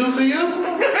we can do for you?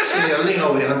 She said, lean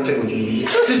over here, let me tell you what you need.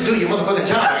 Just do your motherfucking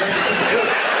job. That's what you do.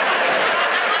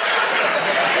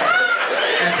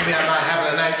 Asking me, am I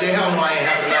having a nice day? Hell no, I ain't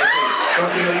having a nice day.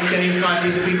 Don't you know you can't even find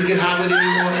decent people to get high with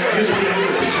anymore? Usually people who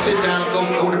can sit down, go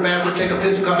to the bathroom, take a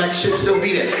piss, and come back, shit still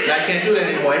be there. And I can't do that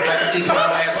anymore. Everybody got these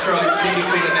long ass curly, pinky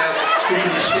fingernails,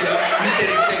 scooping this shit up. You can't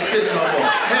even take a piss no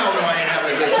more. Hell no, I ain't having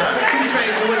a good time. Who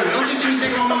trained you anyway? Don't you see me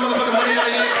taking all my motherfucking money out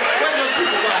of here? Where's your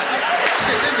supervisor?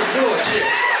 Shit, this is bullshit.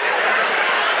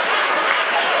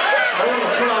 I want to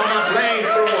pull out my blame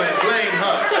thrower and blame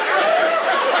her.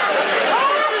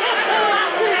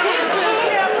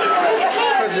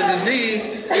 Because the disease,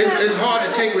 it's hard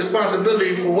to take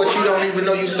responsibility for what you don't even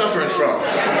know you're suffering from.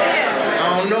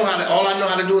 I don't know how to, all I know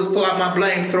how to do is pull out my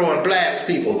blame thrower and blast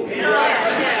people.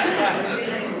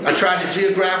 I tried the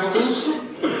geographicals.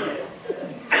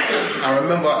 I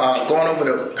remember going over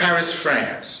to Paris,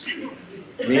 France,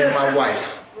 me and my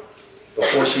wife,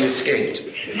 before she escaped.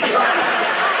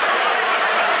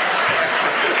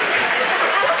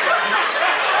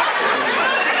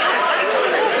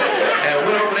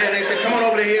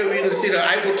 Here we can see the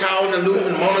Eiffel Tower and the Louvre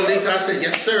and Mona Lisa. I said,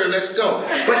 yes sir, let's go.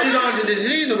 But you know, the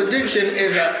disease of addiction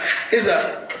is a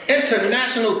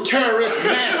international terrorist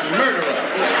mass murderer.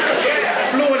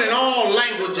 Fluent in all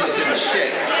languages and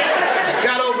shit.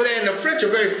 Got over there, and the French are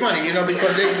very funny, you know,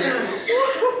 because they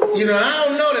you know, I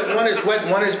don't know that one is wet,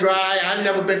 one is dry. I've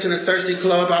never been to the Thirsty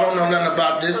Club. I don't know nothing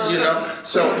about this, you know.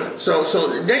 So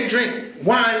they drink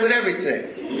wine with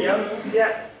everything. Yeah.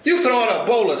 You could order a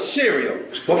bowl of cereal.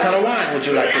 What kind of wine would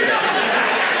you like with that?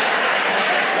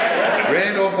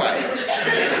 Red or white?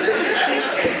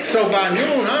 So by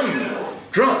noon, I'm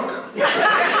drunk.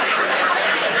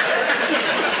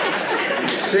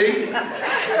 See?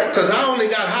 Because I only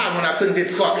got high when I couldn't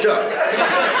get fucked up.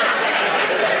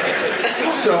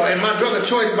 So, and my drug of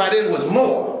choice by then was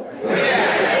more.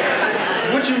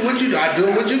 What you do? I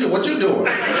do what you do. What you doing?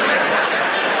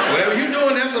 Whatever you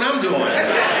doing, that's what I'm doing.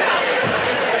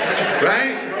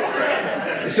 Right?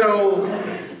 So,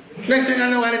 next thing I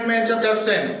know, Attic Man jumped out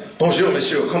saying, bonjour,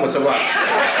 monsieur, comment ça va?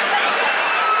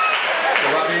 Ça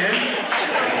va bien?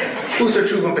 Où se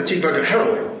trouve un petit peu de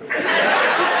heroin?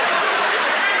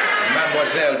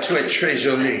 Mademoiselle, tu es très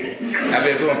jolie.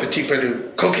 Avez-vous un petit peu de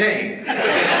cocaine?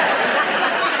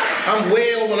 I'm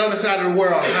way over on the other side of the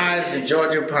world, high as the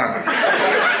Georgia Pine.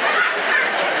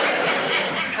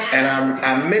 And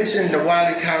I mentioned the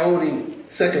Wile E. Coyote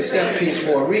second step piece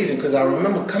for a reason, because I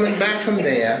remember coming back from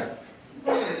there,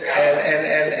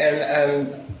 and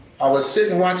I was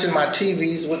sitting watching my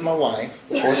TVs with my wife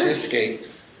before she escaped.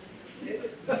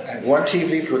 And one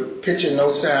TV with picture, no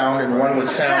sound, and one with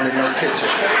sound and no picture.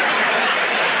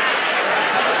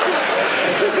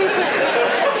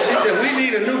 She said, we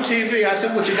need a new TV. I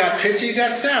said, what, you got picture, you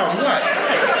got sound, what?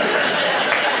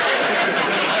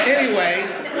 Anyway,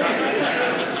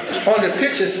 on the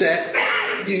picture set,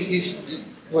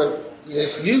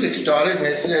 this music started, and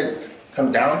it said,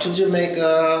 "Come down to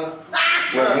Jamaica,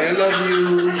 where we love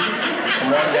you.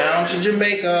 Come on down to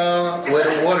Jamaica, where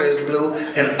the water is blue."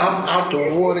 And up out the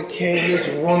water came this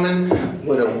woman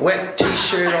with a wet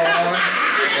t-shirt on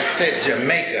and said,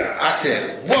 "Jamaica." I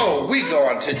said, "Whoa, we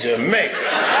going to Jamaica."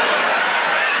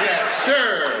 Yes,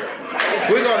 sir.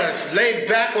 We're going to lay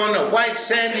back on the white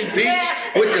sandy beach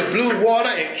with the blue water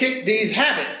and kick these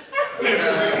habits.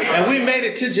 And we made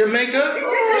it to Jamaica,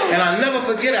 and I'll never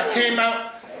forget, I came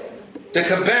out the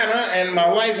cabana, and my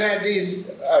wife had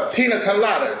these pina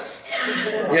coladas,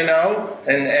 you know,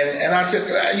 and I said,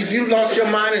 "If you lost your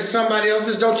mind in somebody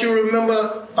else's, don't you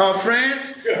remember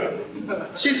France?"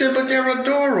 She said, "But they're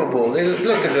adorable.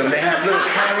 Look at them. They have little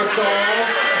parasols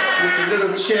with the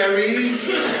little cherries."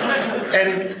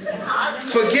 And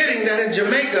forgetting that in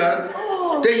Jamaica,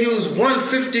 they use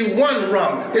 151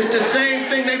 rum. It's the same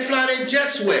thing they fly their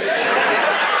jets with.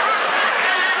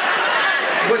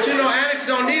 But you know, addicts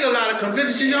don't need a lot of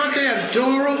convincing. She said, "Aren't they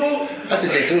adorable?" I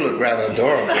said, "They do look rather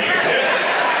adorable." I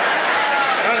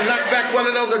knocked back one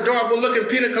of those adorable looking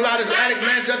pina coladas. Addict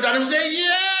man jumped on him and said,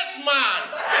 "Yes, man.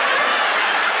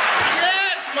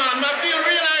 Yes, man. I feel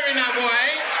real irie now, boy."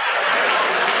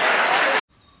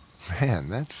 Man,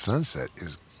 that sunset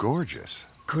is gorgeous.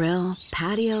 Grill,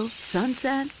 patio,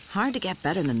 sunset. Hard to get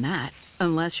better than that.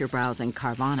 Unless you're browsing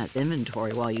Carvana's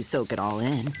inventory while you soak it all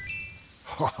in.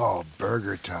 Oh,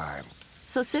 burger time.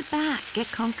 So sit back,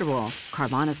 get comfortable.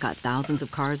 Carvana's got thousands of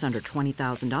cars under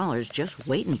 $20,000 just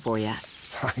waiting for you.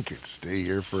 I could stay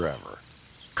here forever.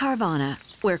 Carvana,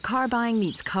 where car buying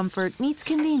meets comfort, meets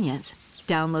convenience.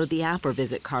 Download the app or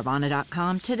visit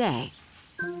Carvana.com today.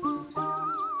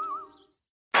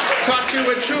 Thought you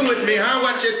were true with me, huh?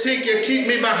 What you think? You keep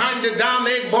me behind the damn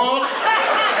egg ball?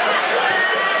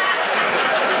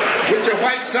 With your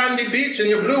white sandy beach and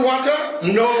your blue water?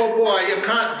 No, boy, you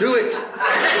can't do it.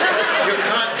 You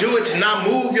can't do it. Now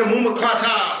move your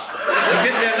mumaklatas and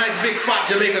get me a nice big fat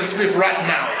Jamaican spliff right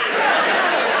now.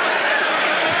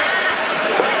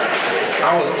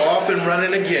 I was off and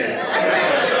running again.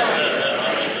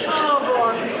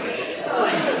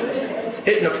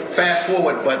 Hitting the fast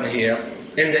forward button here.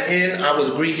 In the end, I was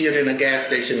greasier than a gas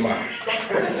station mop.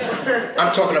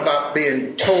 I'm talking about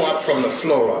being tore up from the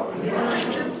floor up.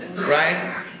 Right?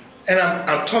 And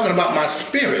I'm talking about my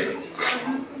spirit,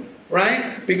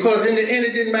 right? Because in the end,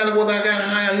 it didn't matter whether I got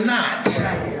high or not.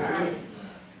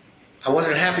 I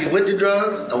wasn't happy with the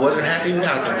drugs. I wasn't happy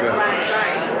without the drugs.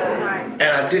 And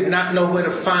I did not know where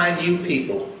to find you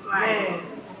people.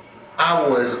 I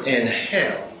was in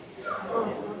hell.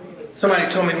 Somebody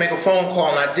told me to make a phone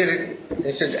call, and I did it.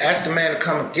 They said, "Ask the man to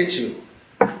come and get you,"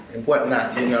 and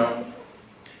whatnot, you know.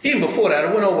 Even before that, I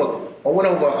went over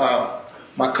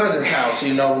my cousin's house,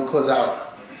 you know, because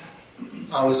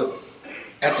I was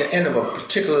at the end of a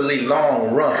particularly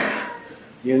long run,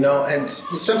 you know, and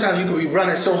sometimes you could be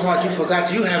running so hard you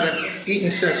forgot you haven't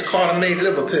eaten since Carter made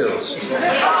liver pills.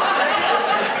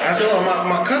 I said, "Oh,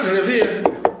 my cousin live here."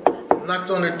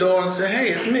 Knocked on the door and said, "Hey,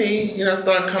 it's me. You know, I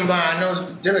thought I'd come by. I know it's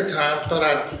dinner time. Thought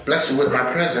I'd bless you with my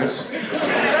presence."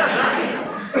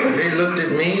 And they looked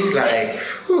at me like,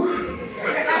 whew.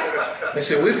 They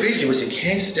said, "We'll feed you, but you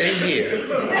can't stay here."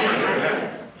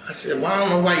 I said, "Well, I don't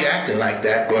know why you're acting like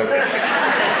that, but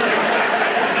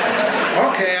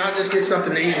okay, I'll just get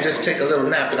something to eat and just take a little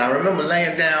nap." And I remember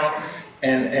laying down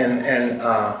and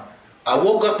I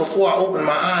woke up before I opened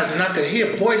my eyes, and I could hear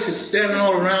voices standing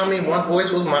all around me. One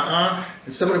voice was my aunt,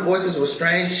 and some of the voices were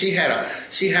strange. She had a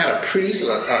priest,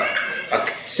 a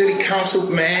city council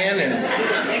man, and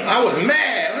I was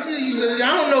mad. I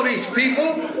don't know these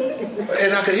people.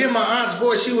 And I could hear my aunt's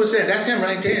voice. She was saying, "That's him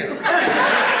right there.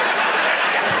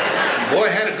 Boy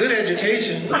had a good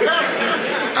education.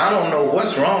 I don't know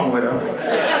what's wrong with him.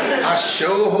 I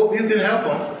sure hope you can help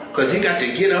him, because he got to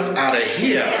get up out of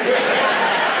here."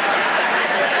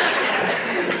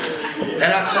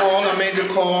 And I made the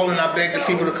call, and I begged the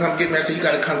people to come get me. I said, "You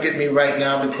got to come get me right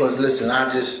now, because listen,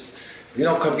 if you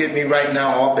don't come get me right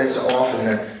now, all bets are off."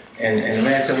 And the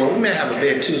man said, "Well, we may have a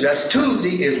bed Tuesday." That's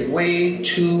Tuesday is way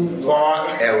too far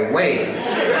away.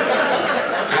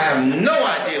 I have no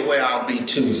idea where I'll be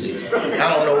Tuesday.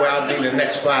 I don't know where I'll be in the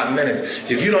next 5 minutes.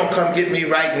 If you don't come get me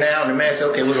right now, and the man said,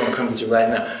 "Okay, we're going to come get you right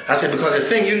now." I said, "Because the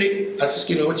thing you need," I said,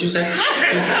 "Excuse me, what you say?"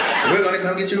 He said, "We're going to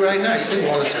come get you right now." You said, "You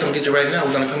want us to come get you right now?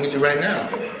 We're going to come get you right now."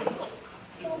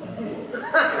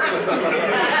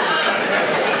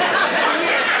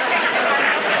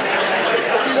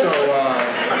 So,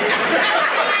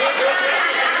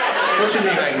 what you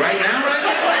mean, like right now, right now?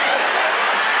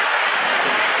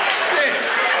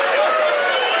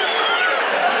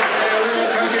 Yeah, we're going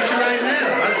to come get you right now.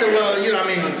 I said, "Well, you know, I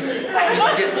mean,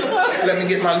 Let me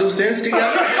get my loose ends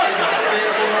together.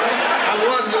 I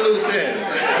was the loose end. I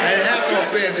didn't have no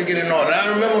affairs to get in order. I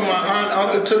remember my aunt and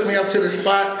uncle took me up to the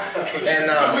spot, and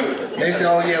they said,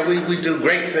 oh yeah, we do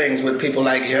great things with people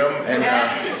like him, and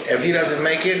if he doesn't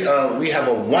make it, we have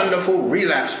a wonderful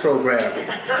relapse program.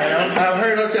 And I've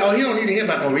heard us say, oh, he don't need to hear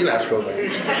about no relapse program.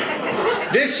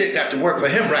 This shit got to work for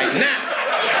him right now.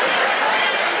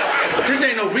 This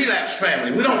ain't no relapse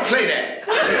family. We don't play that.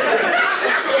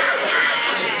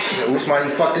 She said, Usman,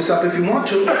 you fuck this up if you want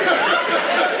to.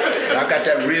 I got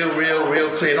that real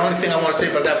clear. The only thing I want to say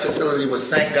about that facility was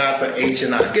thank God for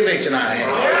H&I. Give H&I a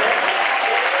hand.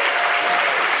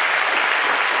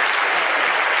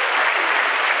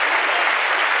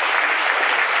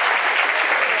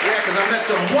 Yeah, because I met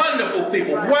some wonderful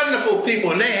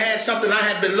people, and they had something I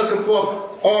had been looking for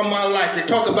all my life. They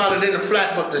talk about it in the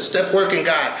flat book, the Step Working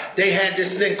Guide. They had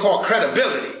this thing called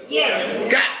credibility.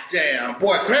 Yes. Goddamn,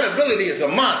 boy, credibility is a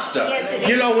monster. Yes,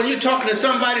 you know, when you're talking to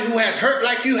somebody who has hurt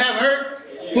like you have hurt,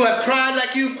 who have cried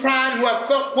like you've cried, who have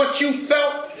felt what you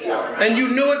felt, and you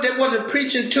knew it, they wasn't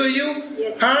preaching to you,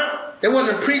 huh? They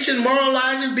wasn't preaching,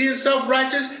 moralizing, being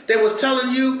self-righteous. They was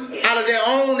telling you out of their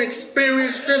own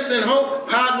experience, strength, and hope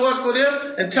how it was for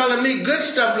them, and telling me good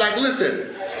stuff like, listen,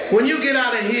 when you get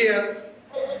out of here,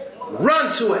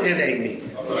 run to an NA meeting.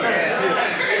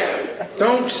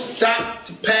 Don't stop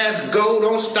to pass go.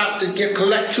 Don't stop to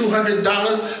collect $200.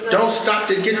 Don't stop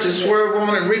to get your swerve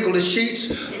on and wrinkle the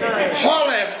sheets. Haul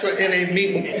ass to an NA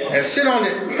meeting and sit on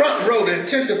the front row of the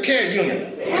intensive care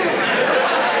unit.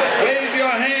 Wave your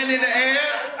hand in the air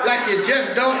like you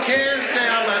just don't care. Say,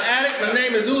 I'm an addict. My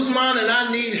name is Usman and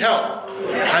I need help.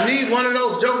 I need one of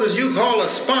those jokers you call a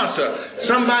sponsor.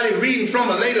 Somebody reading from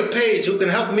a later page who can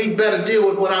help me better deal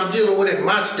with what I'm dealing with at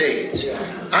my stage.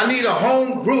 I need a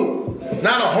home group,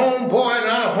 not a home boy,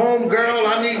 not a home girl.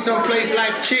 I need some place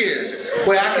like Cheers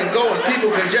where I can go and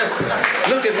people can just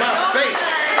look at my face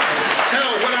and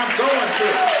tell what I'm going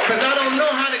through. Because I don't know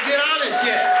how to get honest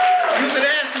yet. You could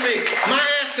ask me, my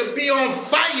ass could be on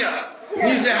fire.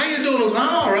 And you say, how you doing?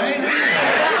 I'm all right.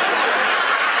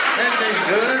 Everything's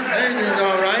good. Everything's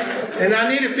all right. And I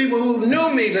needed people who knew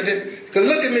me to could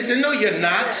look at me and say, no, you're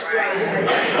not.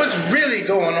 What's really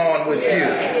going on with you?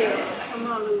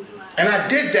 And I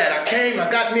did that. I came, I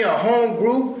got me a home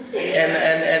group,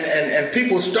 and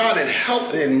people started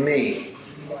helping me.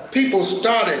 People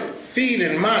started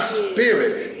feeding my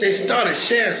spirit. They started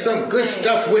sharing some good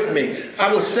stuff with me.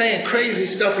 I was saying crazy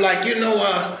stuff like, you know,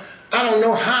 I don't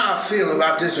know how I feel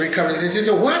about this recovery. They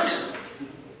said, what?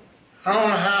 I don't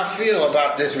know how I feel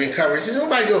about this recovery. He says,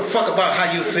 nobody give a fuck about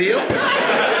how you feel.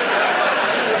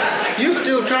 You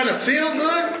still trying to feel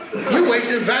good? You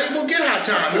wasted valuable get-out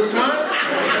time, Usman.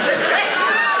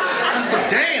 I said,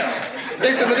 damn.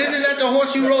 They said, but isn't that the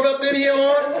horse you rode up in here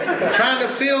on? Trying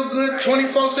to feel good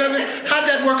 24/7? How'd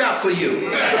that work out for you?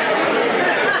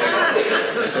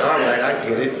 I said, all right, I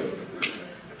get it.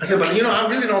 I said, but you know, I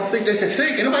really don't think. They said,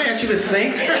 think. Ain't nobody asked you to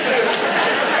think. We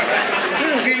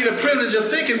don't give you the privilege of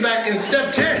thinking back in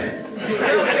step 10.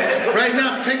 Right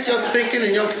now, pick your thinking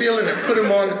and your feeling and put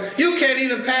them on. You can't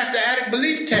even pass the addict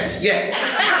belief test yet.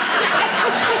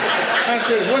 I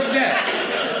said, what's that?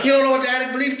 You don't know what the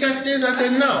addict belief test is? I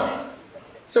said, no.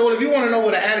 So, well, if you want to know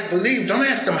what an addict believes, don't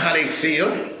ask them how they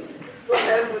feel.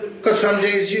 Because some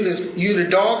days you the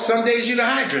dog, some days you the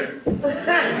hydrant.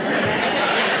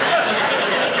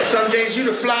 Some days you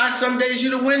the fly, some days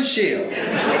you the windshield.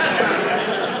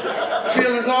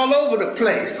 Feelings all over the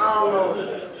place.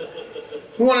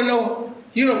 You want to know?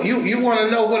 You want to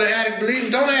know what an addict believes?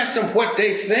 Don't ask them what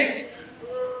they think.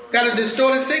 Got a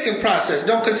distorted thinking process.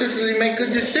 Don't consistently make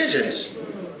good decisions.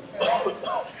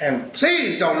 And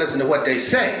please don't listen to what they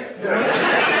say.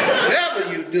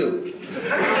 Whatever you do,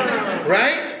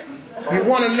 right? You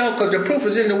want to know, because the proof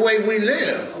is in the way we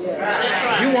live.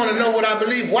 You want to know what I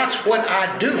believe? Watch what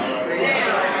I do.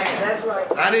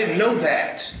 I didn't know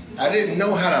that. I didn't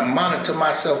know how to monitor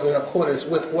myself in accordance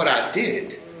with what I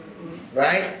did,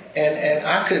 right? And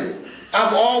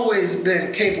I've always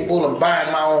been capable of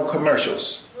buying my own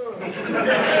commercials. You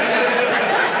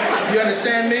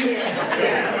understand me?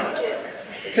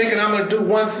 Thinking I'm going to do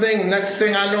one thing, next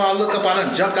thing I know, I look up, I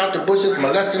done jumped out the bushes,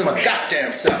 molesting my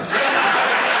goddamn self.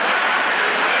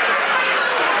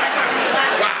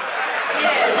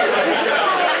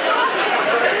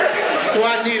 So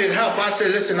I needed help. I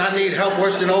said, listen, I need help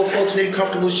worse than old folks need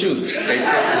comfortable shoes. They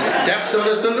said, steps are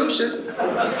the solution.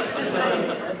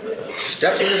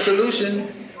 Steps are the solution.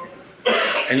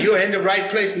 And you're in the right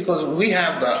place because we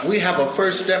have a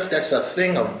first step that's a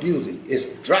thing of beauty. It's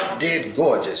drop dead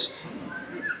gorgeous.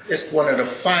 It's one of the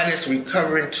finest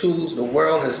recovering tools the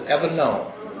world has ever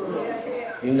known.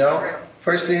 You know?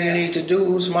 First thing you need to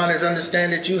do, Usman, is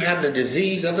understand that you have the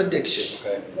disease of addiction.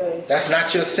 That's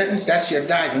not your sentence, that's your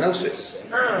diagnosis.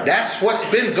 That's what's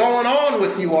been going on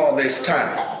with you all this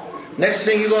time. Next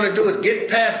thing you're going to do is get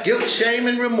past guilt, shame,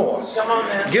 and remorse.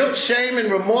 Guilt, shame,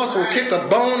 and remorse will kick a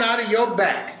bone out of your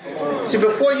back. See,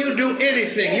 before you do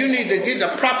anything, you need to get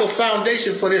a proper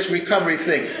foundation for this recovery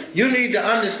thing. You need to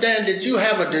understand that you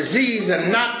have a disease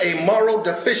and not a moral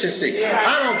deficiency.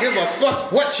 I don't give a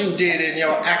fuck what you did in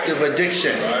your active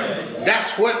addiction.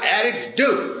 That's what addicts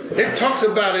do. It talks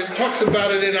about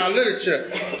it in our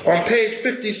literature on page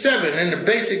 57 in the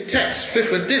basic text,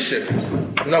 5th edition.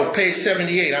 No, page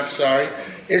 78, I'm sorry.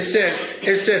 It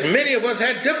says many of us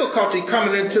had difficulty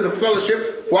coming into the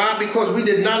fellowship. Why? Because we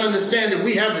did not understand that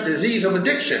we have the disease of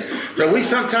addiction. So we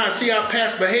sometimes see our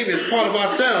past behavior as part of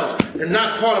ourselves and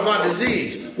not part of our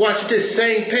disease. Watch this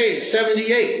same page,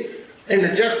 78, in the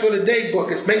Just for the Day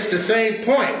book. It makes the same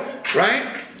point, right?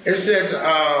 It says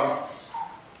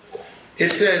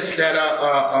that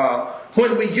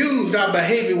when we used, our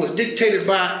behavior was dictated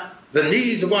by the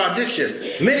needs of our addiction.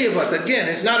 Many of us, again,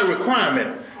 it's not a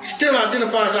requirement, still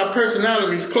identifies our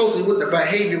personalities closely with the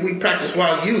behavior we practice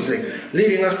while using,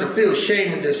 leading us to feel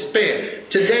shame and despair.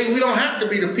 Today, we don't have to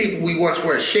be the people we once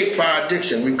were, shaped by our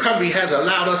addiction. Recovery has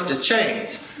allowed us to change.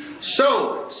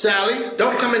 So, Sally,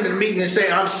 don't come into the meeting and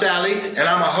say, I'm Sally and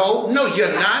I'm a hoe. No,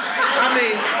 you're not. I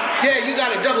mean, yeah, you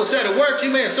got a double set of words. You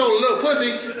may have sold a little pussy.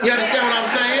 You understand what I'm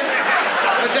saying?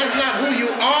 But that's not who you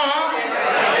are.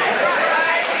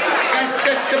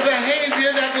 That's the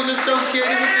behavior that was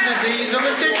associated with the disease of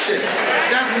addiction.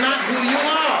 That's not who you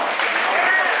are.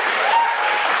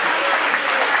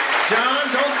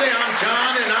 John, don't say I'm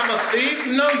John and I'm a thief.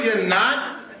 No, you're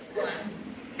not.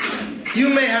 You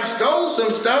may have stole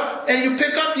some stuff and you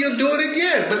pick up, you'll do it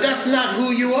again. But that's not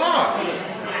who you are.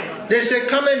 They said,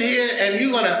 come in here and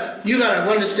you gotta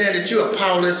understand that you are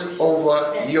powerless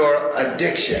over your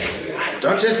addiction.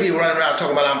 Don't just be running around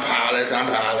talking about I'm powerless. I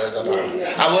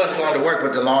was going to work,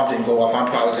 but the alarm didn't go off. I'm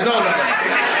powerless. No.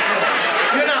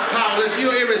 You're not powerless.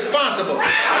 You're irresponsible.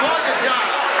 Call your job.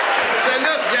 Say,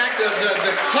 look, Jack,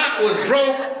 the clock was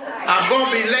broke. I'm going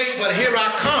to be late, but here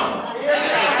I come.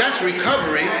 That's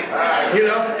recovery. You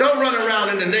know, don't run around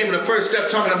in the name of the first step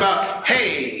talking about,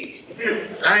 hey,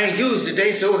 I ain't used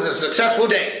today, so it was a successful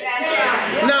day.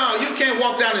 No, you can't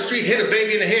walk down the street, hit a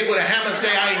baby in the head with a hammer and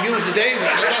say, I ain't used today, it was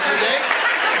a successful day.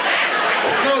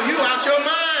 No, you out your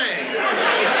mind.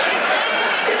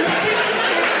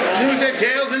 You was at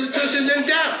jails, institutions, and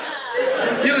deaths.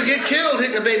 You could get killed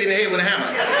hitting a baby in the head with a hammer.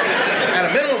 At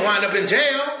a minimum, wind up in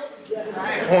jail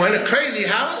or in a crazy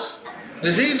house.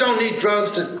 Disease don't need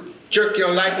drugs to jerk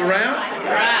your life around.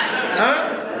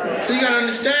 Huh? So you got to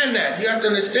understand that. You have to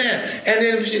understand. And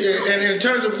then, in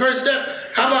terms of first step,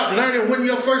 how about learning when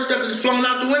your first step is flown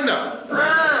out the window?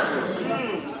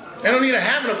 You don't need to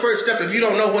have a first step if you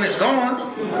don't know when it's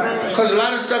gone. Because a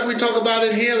lot of stuff we talk about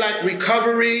in here, like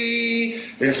recovery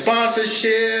and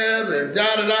sponsorship and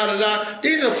da-da-da-da-da,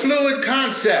 these are fluid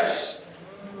concepts.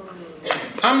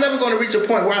 I'm never going to reach a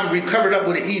point where I'm recovered up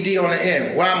with an ED on the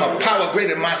end, where I'm a power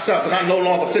greater than myself and I no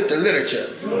longer fit the literature.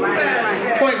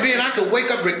 Point being, I could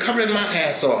wake up recovering my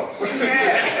ass off.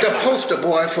 The poster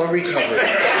boy for recovery.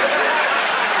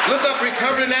 Look up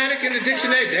recovering addict in the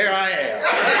dictionary, there I am.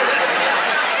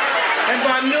 And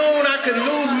by noon, I could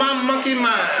lose my monkey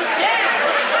mind.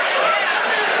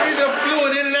 These are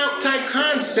fluid in and out type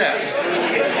concepts.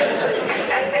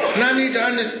 And I need to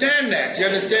understand that, you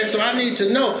understand? So I need to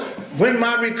know when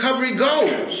my recovery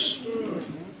goes.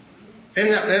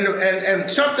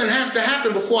 And something has to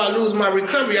happen before I lose my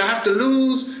recovery. I have to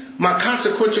lose my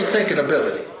consequential thinking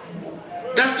ability.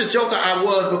 That's the joker I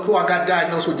was before I got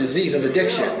diagnosed with disease of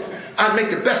addiction. I make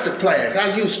the best of plans.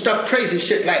 I use stuff, crazy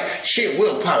shit like sheer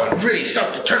willpower, gritty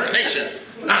self-determination.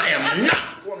 I am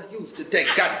not going to use today,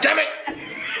 God damn it!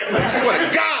 I swear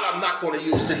to God, I'm not going to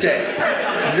use today.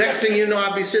 Next thing you know,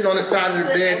 I'll be sitting on the side of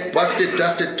the bed, busted,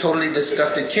 dusted, totally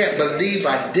disgusted. Can't believe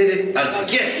I did it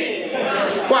again.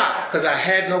 Why? Because I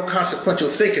had no consequential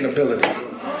thinking ability.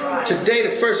 Today,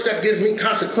 the first step gives me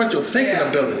consequential thinking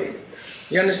ability.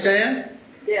 You understand?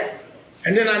 Yeah.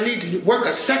 And then I need to work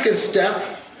a second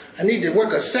step. I need to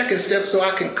work a second step so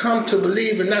I can come to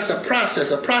believe, and that's a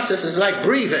process. A process is like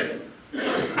breathing.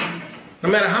 No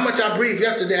matter how much I breathed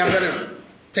yesterday, I better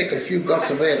take a few gulps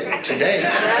of air today.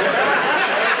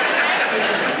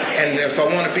 And if I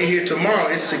want to be here tomorrow,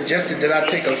 it's suggested that I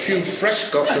take a few fresh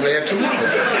gulps of air tomorrow.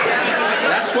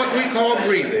 That's what we call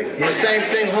breathing. And the same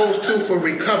thing holds true for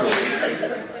recovery.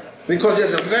 Because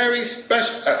there's a very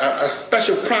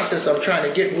special process I'm trying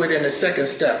to get with in the second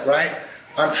step, right?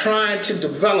 I'm trying to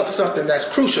develop something that's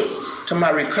crucial to my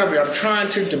recovery, I'm trying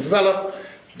to develop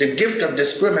the gift of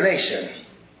discrimination.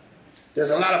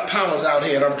 There's a lot of powers out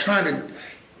here, and I'm trying to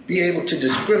be able to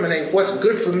discriminate what's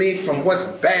good for me from what's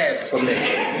bad for me.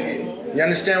 You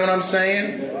understand what I'm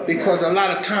saying? Because a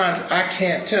lot of times I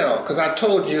can't tell, because I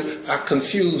told you I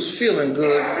confuse feeling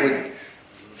good with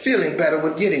feeling better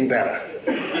with getting better,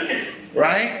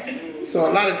 right? So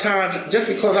a lot of times, just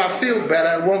because I feel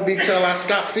better, it won't be till I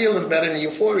stop feeling better and the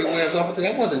euphoria wears off and say,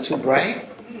 that wasn't too bright.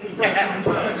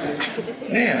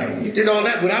 Damn, you did all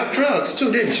that without drugs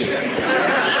too, didn't you?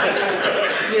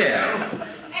 Yeah.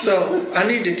 So I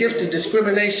need the gift of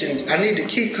discrimination. I need to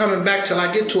keep coming back till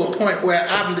I get to a point where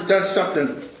I've done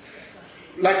something,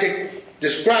 like they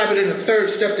describe it in the third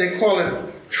step, they call it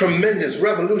tremendous,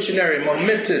 revolutionary,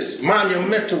 momentous,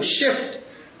 monumental shift,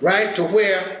 right? To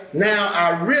where now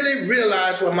I really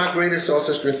realize what my greatest source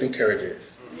of strength and courage is.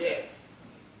 Yeah.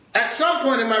 At some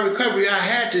point in my recovery, I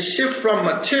had to shift from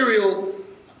material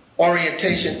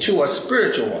orientation to a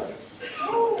spiritual one.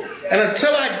 And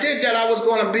until I did that, I was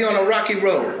going to be on a rocky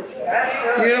road.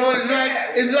 You know, it's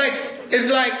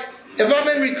like if I'm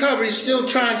in recovery, still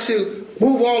trying to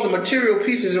move all the material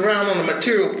pieces around on the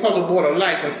material puzzle board of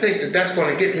life and think that that's going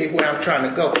to get me where I'm trying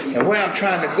to go. And where I'm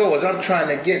trying to go is I'm trying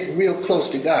to get real close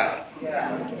to God.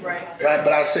 Right?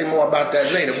 But I'll say more about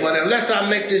that later. But unless I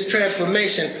make this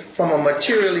transformation from a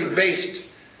materially based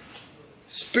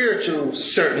spiritual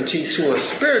certainty to a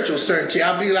spiritual certainty,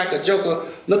 I'll be like a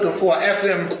joker looking for an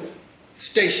FM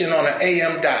station on an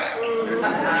AM dial.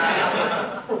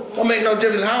 Don't make no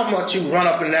difference how much you run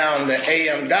up and down the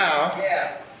AM dial.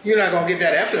 You're not going to get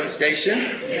that FM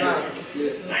station.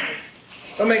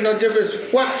 Don't make no difference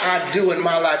what I do in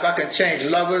my life. I can change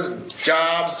lovers,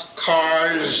 jobs,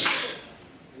 cars,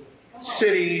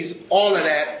 cities, all of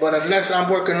that. But unless I'm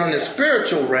working on the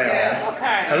spiritual realm,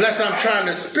 unless I'm trying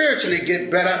to spiritually get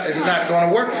better, it's not going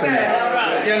to work for me.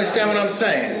 You understand what I'm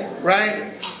saying?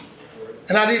 Right?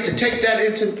 And I need to take that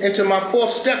into my fourth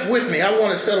step with me. I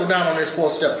want to settle down on this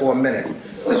fourth step for a minute.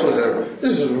 This was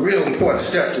a real important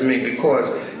step to me because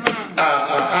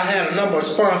I had a number of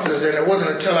sponsors, and it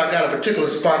wasn't until I got a particular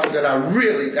sponsor that I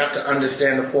really got to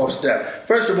understand the fourth step.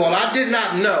 First of all, I did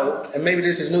not know, and maybe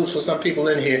this is news for some people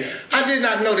in here, I did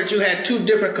not know that you had two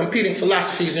different competing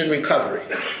philosophies in recovery.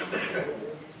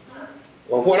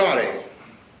 Well, what are they?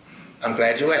 I'm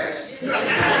glad you asked.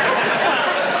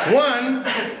 One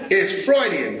is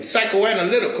Freudian,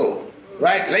 psychoanalytical,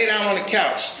 right? Lay down on the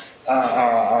couch,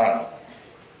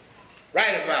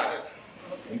 write about it.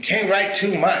 You can't write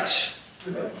too much.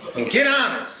 And get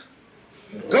honest.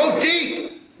 Go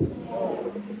deep.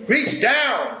 Reach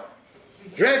down.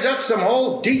 Dredge up some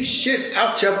old deep shit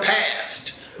out your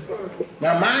past.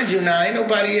 Now, mind you, now, ain't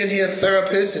nobody in here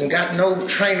therapist and got no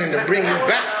training to bring you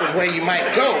back from where you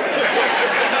might go.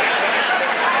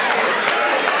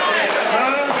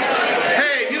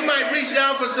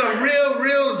 Down for some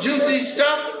real juicy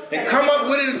stuff and come up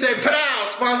with it and say, "Pow,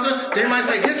 sponsor." They might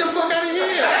say, "Get the fuck out of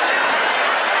here."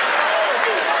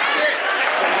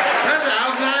 That's an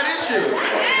outside issue.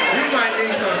 You might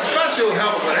need some special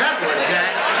help for that one,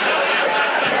 Jack.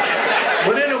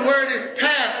 But then the word is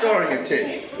past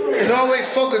oriented. It's always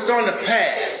focused on the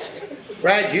past,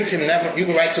 right? You can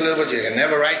write too little, but you can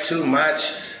never write too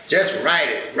much. Just write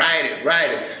it.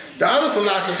 The other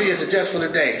philosophy is just for the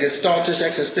day. Gestaltist,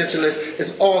 existentialist,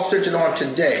 it's all centered on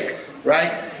today,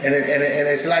 right? And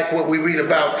it's like what we read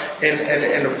about in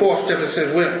the fourth step. It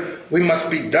says we must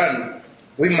be done.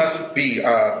 We must be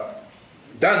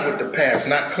done with the past,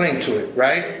 not cling to it,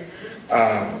 right?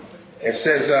 It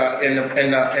says in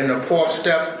the fourth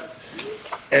step,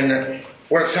 in the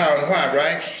works how and why,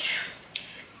 right?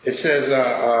 It says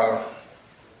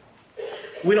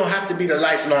we don't have to be the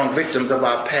lifelong victims of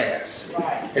our past.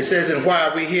 It says, and why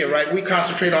are we here, right? We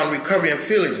concentrate on recovery and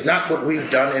feelings, not what we've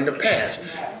done in the past.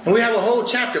 And we have a whole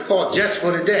chapter called Just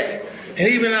for the Day. And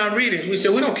even in our readings, we say,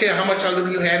 we don't care how much our little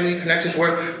you had, your connections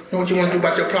work, know what you want to do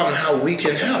about your problem, how we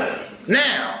can help.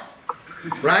 Now,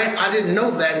 right? I didn't know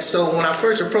that, and so when I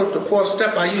first approached the fourth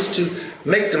step, I used to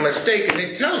make the mistake, and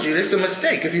it tells you it's a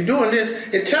mistake. If you're doing this,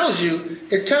 it tells you,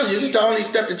 this is the only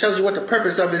step that tells you what the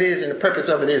purpose of it is and the purpose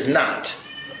of it is not.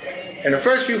 And the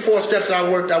first few four steps I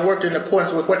worked in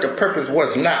accordance with what the purpose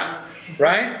was not,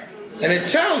 right? And it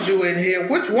tells you in here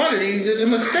which one of these is a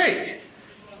mistake,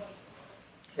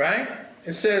 right?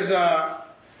 It says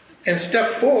in step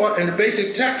 4, in the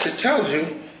basic text, it tells you,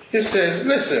 it says,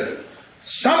 listen,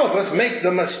 some of us make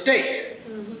the mistake,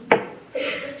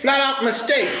 flat out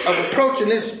mistake of approaching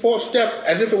this fourth step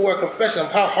as if it were a confession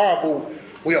of how horrible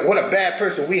we are, what a bad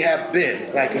person we have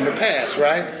been, like in the past,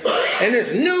 right? And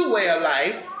this new way of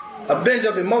life, a binge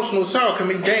of emotional sorrow can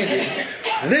be dangerous.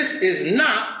 This is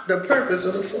not the purpose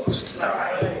of the fourth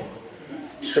step.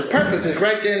 The purpose is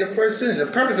right there in the first sentence. The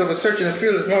purpose of a searching and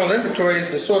fearless moral inventory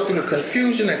is the source of the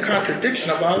confusion and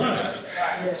contradiction of our lives.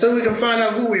 So we can find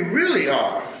out who we really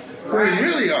are. Who we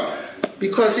really are.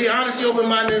 Because see, honesty,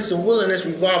 open-mindedness, and willingness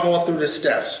revolve all through the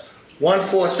steps. 1,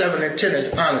 4, 7, and 10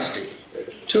 is honesty.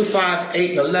 2, 5, 8,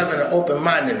 and 11 are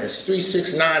open-mindedness. 3,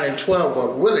 6, 9, and 12 are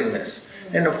willingness.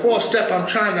 In the fourth step, I'm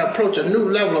trying to approach a new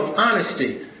level of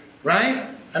honesty, right?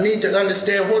 I need to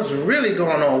understand what's really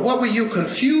going on. What were you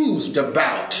confused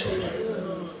about?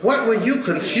 What were you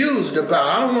confused about?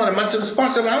 I don't want to, I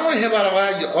don't want to hear about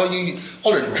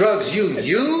all the drugs you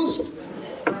used.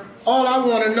 All I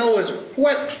want to know is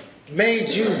what made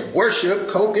you worship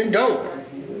coke and dope.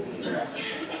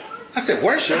 I said,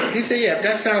 worship? He said, yeah, if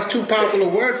that sounds too powerful a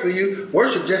word for you,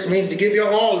 worship just means to give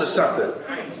your all to something.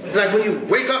 It's like when you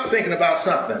wake up thinking about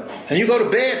something, and you go to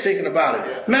bed thinking about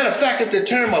it. Matter of fact, if the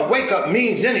term a wake up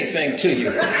means anything to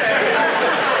you,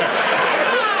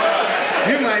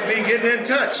 you might be getting in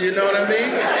touch, you know what I mean?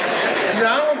 He said,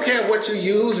 I don't care what you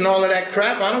use and all of that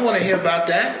crap. I don't want to hear about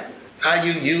that. How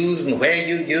you use and where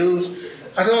you use.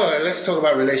 I said, all right, let's talk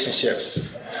about relationships.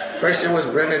 First there was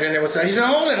Brenda, then there was... He said,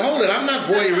 hold it. I'm not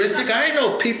voyeuristic. I ain't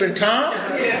no peeping Tom.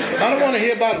 I don't want to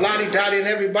hear about Lottie-Dottie and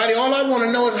everybody. All I want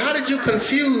to know is how did you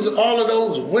confuse all of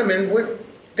those women with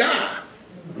God?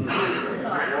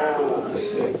 I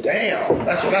said, damn.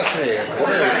 That's what I said.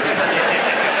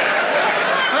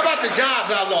 How about the jobs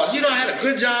I lost? You know, I had a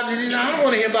good job. I don't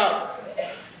want to hear about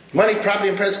money, property,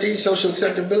 and prestige, social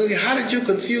acceptability. How did you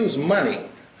confuse money?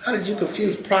 How did you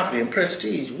confuse property and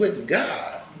prestige with God?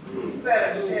 And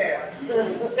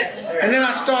then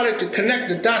I started to connect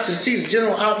the dots and see the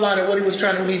general outline of what he was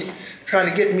trying to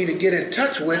get me to get in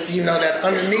touch with. You know, that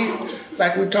underneath,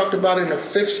 like we talked about in the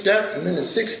fifth step, and then the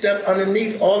sixth step,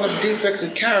 underneath all of the defects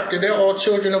of character, they're all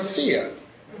children of fear.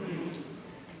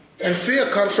 And fear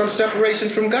comes from separation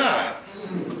from God.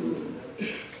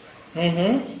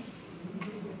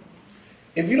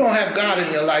 If you don't have God in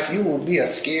your life, you will be a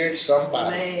scared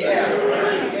somebody.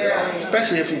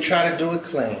 Especially if you try to do it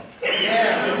clean.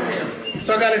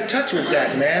 So I got in touch with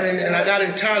that, man, and I got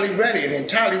entirely ready. And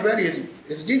entirely ready is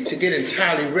deep to get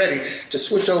entirely ready to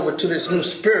switch over to this new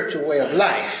spiritual way of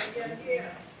life.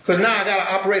 Because now I got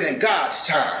to operate in God's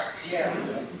time.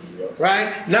 Right?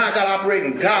 Now I got to operate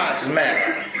in God's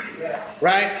manner.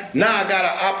 Right? Now I got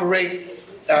to operate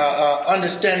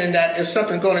understanding that if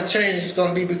something's going to change, it's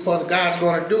going to be because God's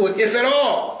going to do it, if at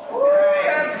all.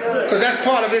 Because that's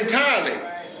part of entirely.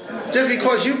 Just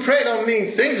because you pray don't mean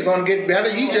things are going to get better.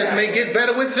 You just may get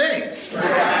better with things.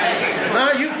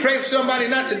 Now you pray for somebody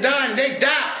not to die and they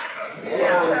die.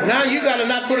 Now you got to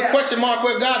not put a question mark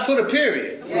where God put a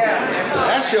period.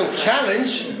 That's your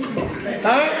challenge.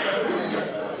 Huh?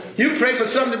 You pray for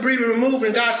something to be removed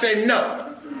and God say no.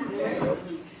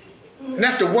 And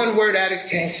that's the one word addicts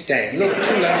can't stand. Look, 2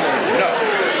 letter word, no.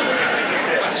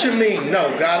 What you mean, no,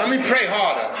 God? Let me pray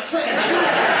harder.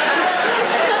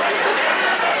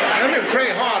 Let me pray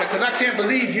harder, because I can't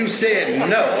believe you said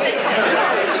no.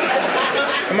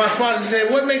 And my sponsor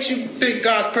said, what makes you think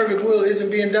God's perfect will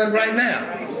isn't being done right now?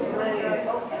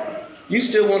 You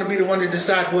still want to be the one to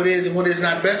decide what is and what is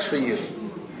not best for you.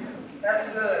 That's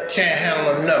good. Can't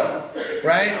handle a no,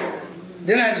 right?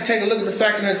 Then I had to take a look at the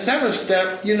fact in the seventh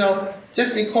step, you know,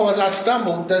 just because I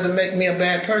stumble doesn't make me a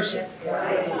bad person.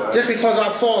 Just because I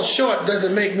fall short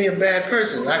doesn't make me a bad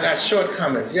person. I got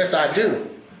shortcomings. Yes, I do.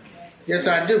 Yes,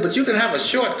 I do. But you can have a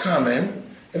shortcoming.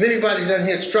 If anybody's in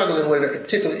here struggling with a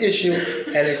particular issue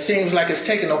and it seems like it's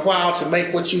taking a while to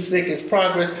make what you think is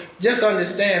progress, just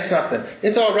understand something.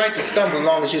 It's all right to stumble as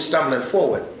long as you're stumbling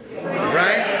forward.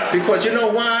 Right? Because you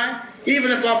know why?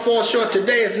 Even if I fall short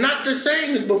today, it's not the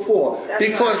same as before.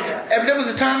 Because if there was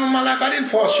a time in my life I didn't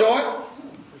fall short,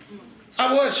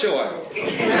 I was short. You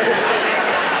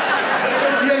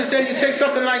understand? You take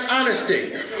something like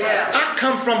honesty. I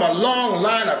come from a long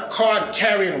line of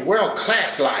card-carrying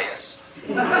world-class liars.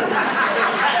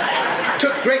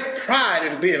 Took great pride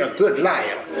in being a good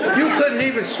liar. You couldn't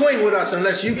even swing with us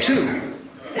unless you too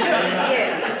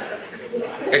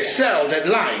excelled at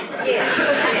lying.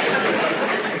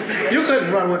 You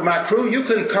couldn't run with my crew. You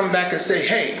couldn't come back and say,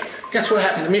 hey, guess what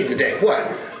happened to me today? What?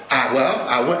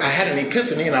 I had an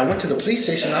epiphany and I went to the police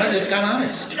station and I just got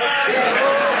honest.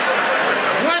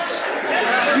 What?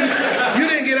 You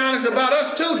didn't get honest about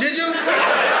us too, did you? Dude,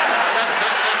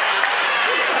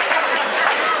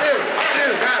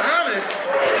 got honest.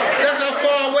 That's how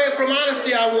far away from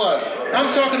honesty I was.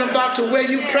 I'm talking about to where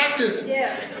you practice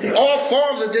all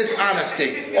forms of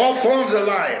dishonesty, all forms of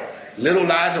lying. Little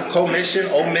lies of commission,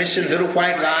 omission, little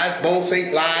white lies,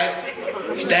 bold-faced lies,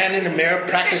 stand in the mirror,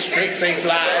 practice straight face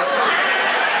lies.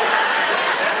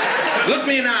 Look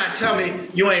me in the eye and tell me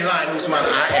you ain't lying, Usman.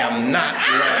 I am not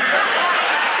lying.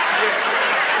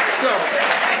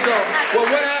 Yeah. Well,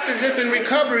 what happens if in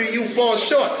recovery you fall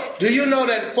short? Do you know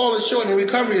that falling short in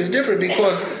recovery is different?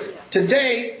 Because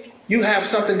today you have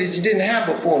something that you didn't have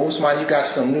before, Usman. You got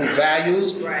some new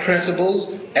values,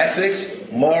 principles, ethics,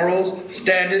 morals,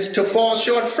 standards to fall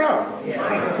short from.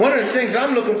 One of the things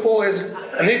I'm looking for is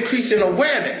an increase in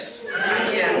awareness.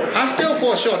 I still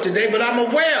fall short today, but I'm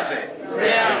aware of it.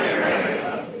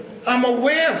 I'm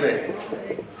aware of it.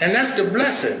 And that's the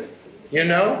blessing, you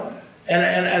know?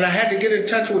 And I had to get in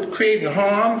touch with creating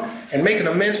harm and making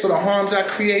amends for the harms I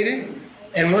created.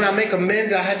 And when I make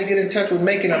amends, I had to get in touch with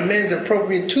making amends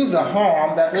appropriate to the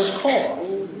harm that was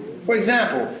caused. For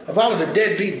example, if I was a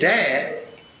deadbeat dad,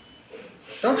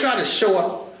 don't try to show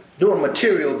up doing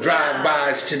material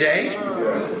drive-bys today.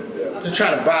 Don't try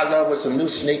to buy love with some new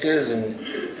sneakers and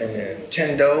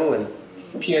Nintendo and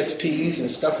PSPs and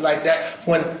stuff like that,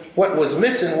 when what was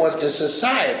missing was the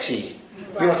society.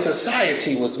 Your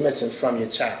society was missing from your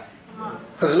child.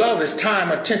 Because love is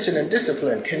time, attention, and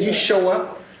discipline. Can you show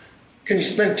up? Can you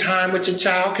spend time with your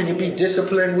child? Can you be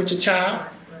disciplined with your child?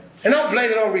 And don't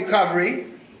blame it on recovery.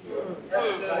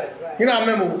 You know, I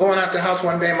remember going out the house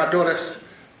one day, my daughter's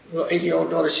little 8-year-old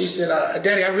daughter, she said,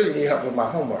 Daddy, I really need help with my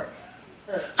homework.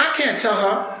 I can't tell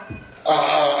her,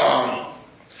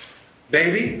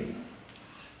 baby,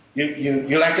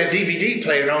 you like that DVD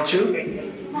player, don't you?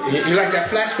 You like that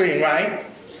flat screen, right?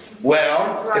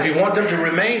 Well, if you want them to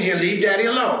remain here, leave Daddy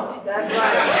alone. That's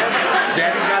right.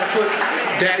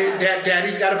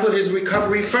 Daddy's got to put his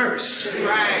recovery first.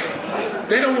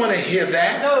 They don't want to hear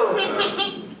that. No.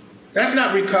 That's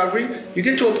not recovery. You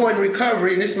get to a point in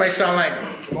recovery, and this may sound like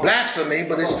blasphemy,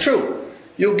 but it's true.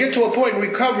 You'll get to a point in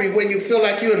recovery where you feel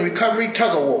like you're in recovery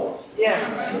tug-of-war. Yeah.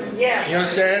 You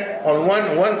understand? On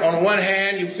one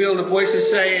hand, you feel the voices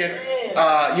saying,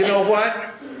 you know what?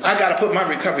 I got to put my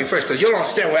recovery first, because you don't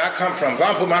understand where I come from. If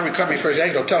I don't put my recovery first, I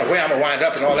ain't going to tell them where I'm going to wind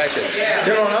up and all that shit. Yeah.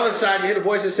 Then on the other side, you hear the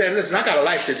voices saying, listen, I got a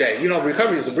life today. You know,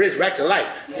 recovery is a bridge back to life.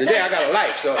 Today I got a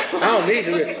life, so I don't need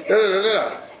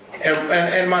to...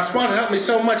 And my sponsor helped me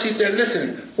so much, he said,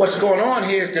 listen, what's going on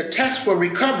here is the test for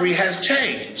recovery has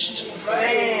changed.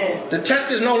 Man. The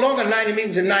test is no longer 90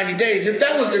 meetings in 90 days. If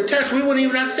that was the test, we wouldn't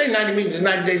even have to say 90 meetings in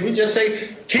 90 days. We'd just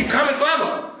say, keep coming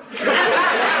forever.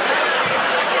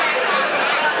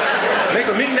 Make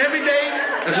a meeting every day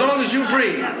as long as you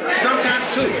breathe. Sometimes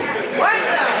two.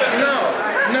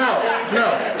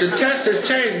 No. The test has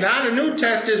changed. Now the new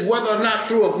test is whether or not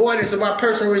through avoidance of my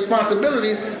personal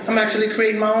responsibilities, I'm actually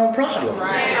creating my own problems.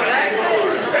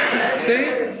 See?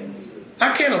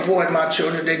 I can't avoid my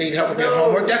children. They need help with their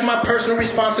homework. That's my personal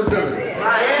responsibility.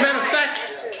 Matter of fact,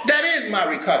 that is my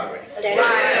recovery.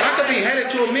 I could be headed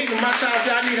to a meeting, my child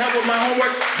said I need help with my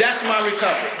homework. That's my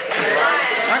recovery.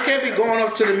 I can't be going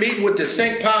up to the meeting with the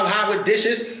sink piled high with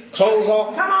dishes, clothes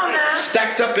all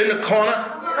stacked up in the corner,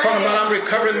 talking about I'm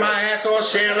recovering my ass off,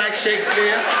 sharing like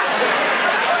Shakespeare.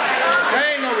 There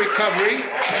ain't no recovery.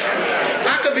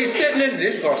 I could be sitting in,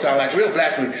 this is going to sound like real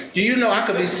blasphemy. Do you know I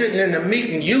could be sitting in the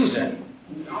meeting using?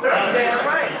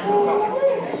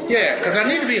 Yeah, because I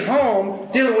need to be home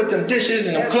dealing with them dishes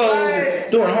and them clothes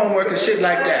and doing homework and shit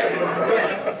like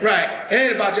that. Right. It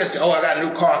ain't about just, I got a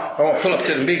new car, I want to pull up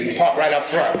to the meeting and park right up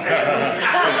front.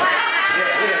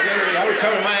 I'm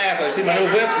recovering my ass. I see my new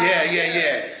whip?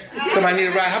 Yeah. Somebody need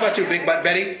a ride? How about you, Big Butt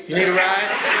Betty? You need a ride?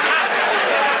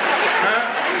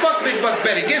 Huh? Fuck Big Butt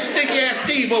Betty. Give Stinky Ass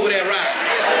Steve over there a ride.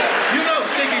 You know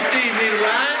Stinky Steve need a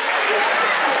ride.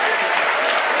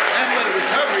 That's where the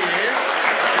recovery is.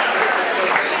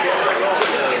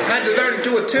 I had to learn to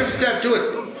do a 10th step, do a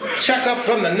checkup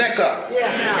from the neck up.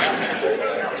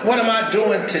 What am I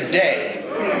doing today?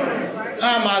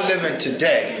 How am I living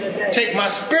today? Take my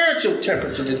spiritual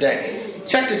temperature today.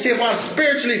 Check to see if I'm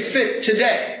spiritually fit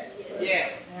today.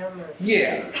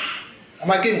 Yeah. Am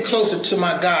I getting closer to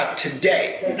my God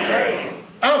today?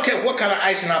 I don't care what kind of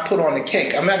icing I put on the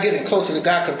cake. I'm not getting closer to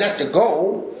God because that's the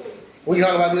goal. We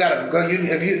talk about we gotta go.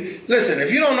 Listen,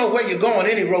 if you don't know where you're going,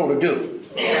 any road will do.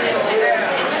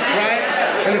 Right?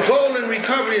 And the goal in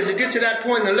recovery is to get to that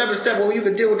point in the 11th step where you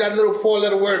can deal with that little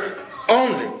 4-letter word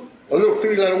only, a little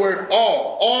 3-letter word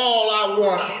all. All I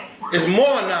want is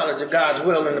more knowledge of God's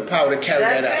will and the power to carry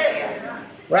that out.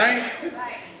 Right?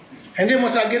 And then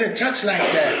once I get in touch like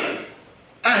that,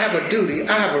 I have a duty,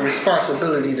 I have a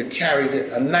responsibility to carry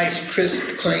a nice,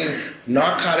 crisp, clean,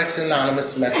 Narcotics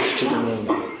Anonymous message to the new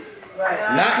man.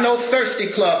 Not no Thirsty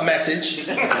Club message.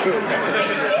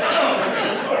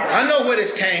 I know where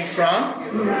this came from,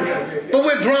 but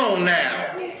we're grown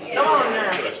now. Come on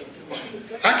now.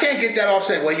 I can't get that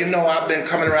offset. Well, you know, I've been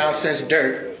coming around since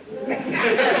dirt. And,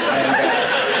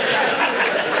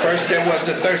 first there was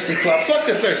the Thirsty Club. Fuck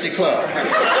the Thirsty Club.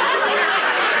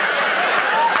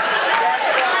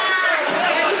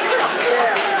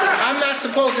 I'm not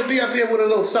supposed to be up here with a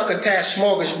little succotash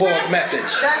smorgasbord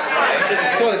message. That's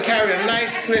right. Supposed to carry a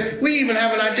nice clip. We even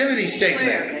have an identity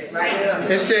statement.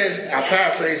 It says, I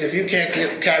paraphrase, if you can't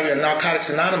carry a Narcotics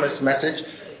Anonymous message,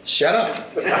 shut up.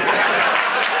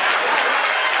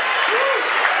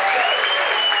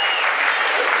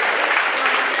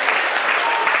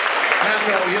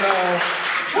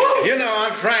 You know,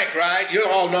 I'm Frank, right? You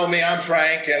all know me, I'm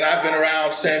Frank, and I've been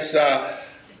around since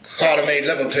Carter made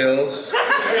liver pills.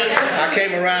 I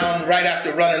came around right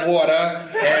after Running Water,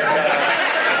 and,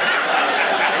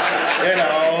 you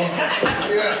know,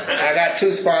 I got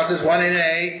 2 sponsors, one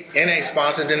NA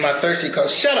sponsor, then my Thirsty Club.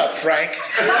 Shut up, Frank.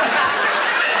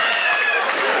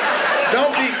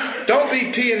 Don't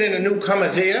be peeing in the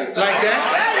newcomer's ear like that.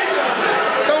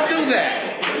 Don't do that.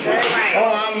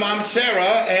 Oh, I'm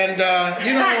Sarah, and,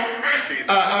 you know,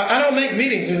 I don't make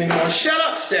meetings anymore. Shut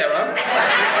up, Sarah.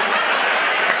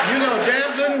 You know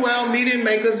damn good and well meeting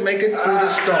makers make it through the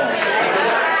storm.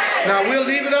 Now, we'll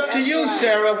leave it up to you,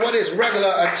 Sarah, what is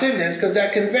regular attendance, because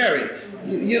that can vary.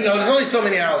 You know, there's only so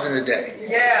many hours in a day.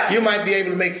 Yeah. You might be able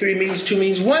to make 3 meetings, 2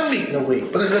 meetings, 1 meeting a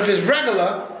week. But if it's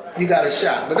regular, you got a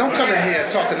shot. But don't come in here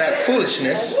talking that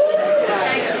foolishness.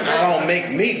 I don't make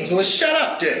meetings. Well, shut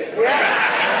up, Dick.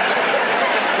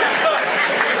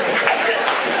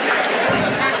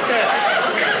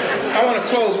 I want to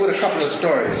close with a couple of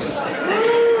stories.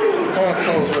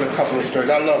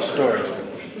 I love stories.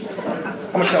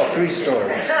 I'm going to tell 3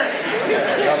 stories.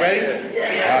 Y'all ready?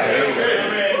 All right, here we go.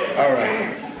 All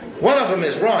right. One of them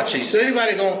is raunchy, so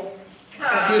anybody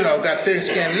got thin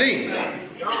skin, leave.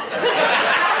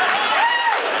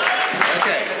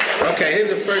 Okay, here's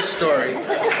the first story.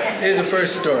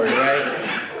 right?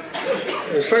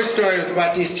 The first story was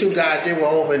about these 2 guys. They were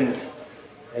over in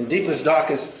deepest,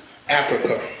 darkest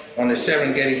Africa on the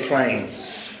Serengeti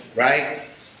Plains, right?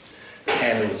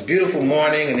 And it was a beautiful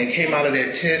morning, and they came out of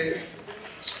their tent,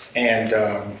 and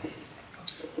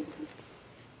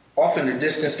off in the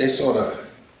distance, they saw the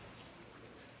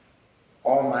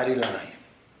almighty lion.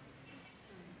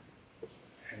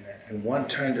 And one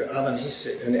turned to the other, and he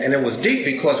said, and it was deep,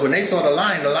 because when they saw the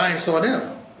lion saw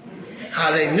them.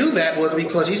 How they knew that was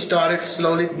because he started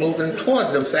slowly moving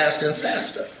towards them faster and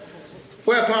faster.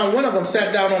 Whereupon one of them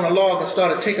sat down on a log and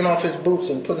started taking off his boots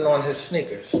and putting on his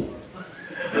sneakers.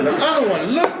 And the other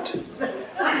one looked,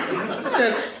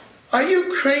 said, are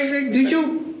you crazy? Do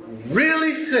you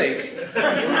really think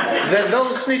that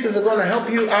those sneakers are going to help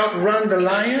you outrun the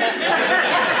lion?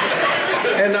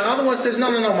 And the other one said,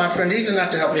 no, my friend, these are not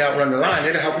to help me outrun the lion.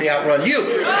 They're to help me outrun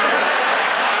you.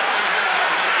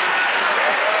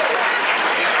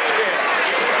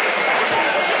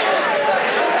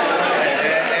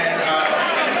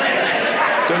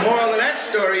 The moral of that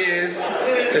story is,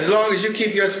 as long as you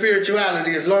keep your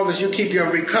spirituality, as long as you keep your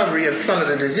recovery in front of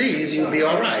the disease, you'll be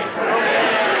all right.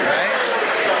 Right?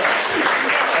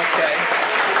 Okay.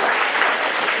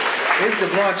 Here's the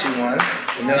raunchy one,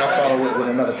 and then I'll follow it with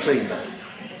another clean one.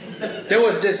 There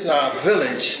was this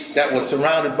village that was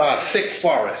surrounded by a thick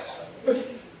forest.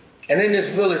 And in this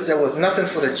village, there was nothing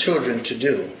for the children to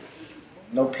do.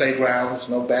 No playgrounds,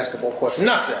 no basketball courts,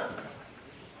 nothing.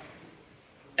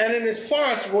 And in this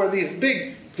forest were these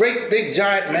great big,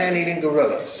 giant man-eating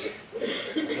gorillas,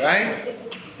 right?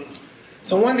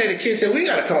 So one day the kids said, we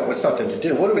got to come up with something to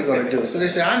do. What are we going to do? So they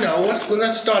said, I know,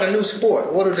 let's start a new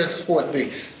sport. What would that sport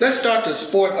be? Let's start the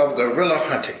sport of gorilla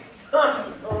hunting.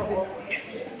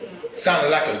 Sounded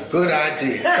like a good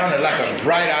idea. Sounded like a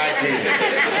bright idea,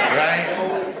 right?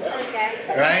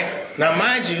 Right? Now,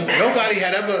 mind you, nobody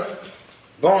had ever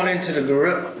gone into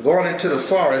the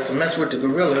forest and messed with the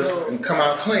gorillas and come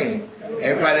out clean.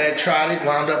 Everybody that tried it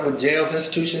wound up with jails,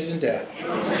 institutions, and death.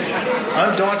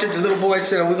 Undaunted, the little boy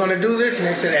said, are we going to do this? And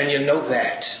they said, and you know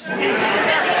that.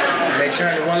 And they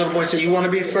turned to one little boy and said, you want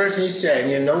to be first? And he said,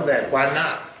 and you know that. Why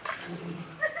not?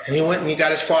 And he went and he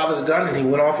got his father's gun and he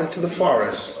went off into the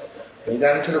forest. When he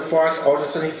got into the forest, all of a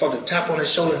sudden he felt a tap on his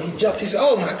shoulder and he jumped. He said,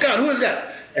 oh my God, who is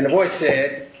that? And the boy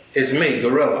said, it's me,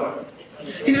 Gorilla.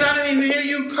 He said, I didn't even hear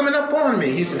you coming up on me.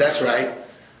 He said, that's right.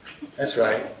 That's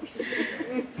right.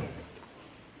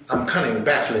 I'm cunning,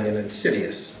 baffling, and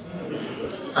insidious.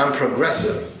 I'm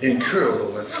progressive,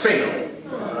 incurable, and fatal.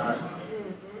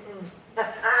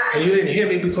 And you didn't hear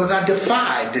me because I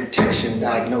defied detection,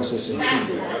 diagnosis, and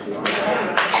treatment.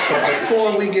 But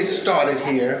before we get started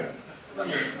here,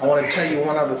 I want to tell you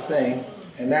one other thing.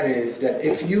 and that is that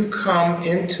if you come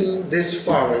into this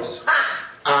forest,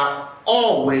 I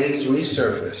always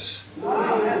resurface.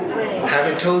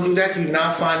 Having told you that, you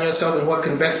now find yourself in what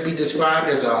can best be described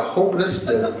as a hopeless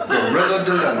gorilla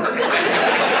dilemma.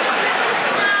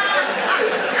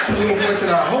 So the little boy said,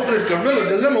 a hopeless gorilla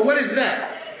dilemma, what is that?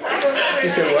 He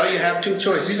said, well, you have two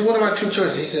choices. He said, what are my two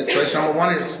choices? He said, choice number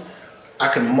one is, I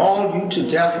can maul you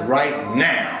to death right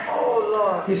now. Oh,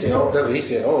 Lord. He said, oh,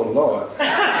 Lord.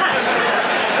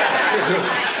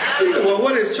 He said, well,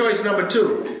 what is choice number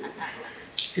two?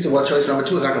 He said, well, choice number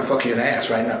two is I can fuck you in the ass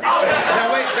right now.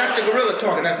 Now, wait, that's the gorilla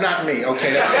talking. That's not me.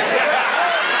 Okay, that's the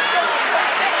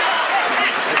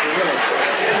gorilla.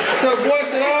 So the boy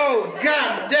said, oh,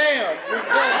 God damn.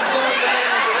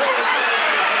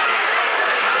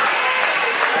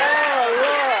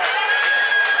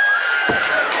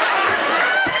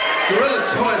 Gorilla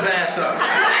tore his ass up.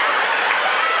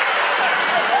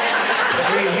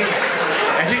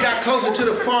 As he got closer to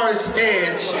the forest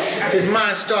edge, his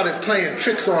mind started playing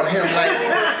tricks on him like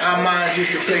our minds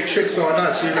used to play tricks on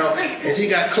us, you know. As he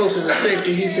got closer to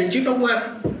safety, he said, you know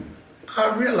what? I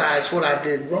realized what I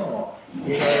did wrong.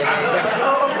 You know what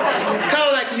I mean? Kind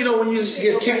of like, you know, when you used to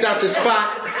get kicked out the spot,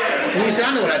 and you say,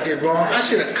 I know what I did wrong. I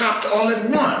should have copped all at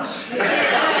once.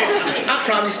 I'd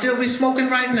probably still be smoking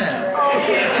right now.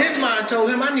 His mind told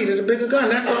him I needed a bigger gun,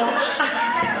 that's all.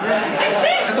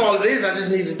 That's all it is, I just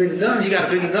needed a bigger gun. He got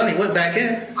a bigger gun, he went back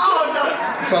in. Oh, no.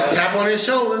 Fuck, tap on his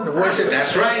shoulder. The boy said,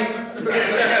 that's right.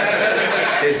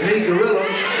 It's me, Gorilla.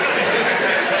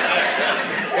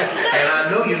 And I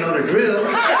know you know the drill.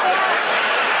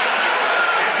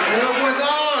 The little boy said,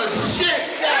 oh, shit.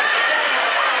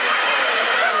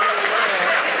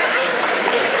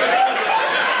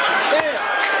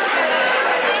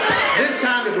 This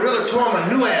time the gorilla tore him a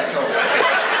new asshole.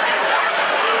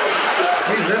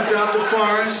 He limped out the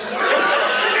forest.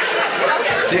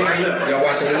 Dig the lip. Y'all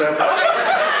watching the lip?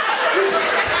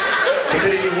 He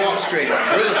couldn't even walk straight.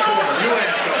 Gorilla tore him a new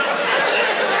asshole.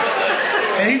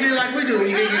 And he did like we do when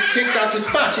you get kicked out the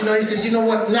spot. You know, he says, you know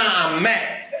what? Now I'm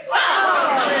mad.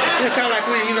 You know, kind of like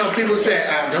when, you know, people say,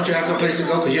 don't you have some place to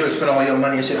go? Because you don't spend all your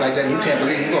money and shit like that. And you can't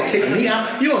believe you're going to kick me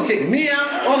out? You going to kick me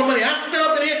out? All the money I spent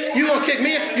up in here, you going to kick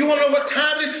me out? You want to know what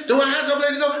time it is? Do I have some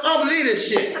place to go? I don't believe this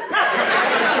shit.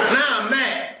 Now I'm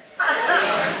mad.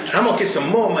 I'm going to get some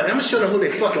more money. I'm going to show them who they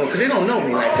fucking with because they don't know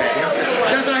me like that. You know what I'm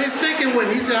saying? That's how his thinking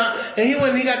went. He said, and he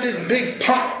went and he got this big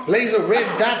pump, laser red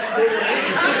dot,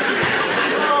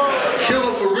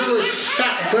 killer for real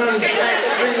shotgun type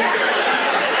thing.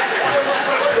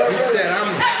 He said,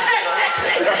 I'm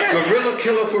gorilla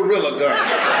killer for real gun.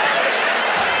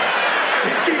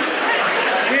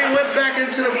 He went back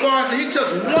into the forest and he took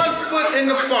 1 foot in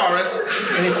the forest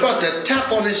and he felt a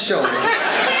tap on his shoulder.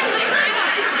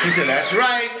 He said, that's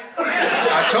right.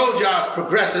 I told you I was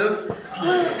progressive.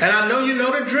 And I know you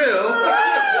know the drill.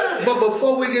 But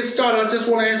before we get started, I just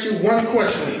want to ask you one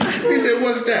question. He said,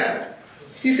 what's that?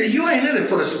 He said, you ain't in it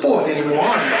for the sport anymore,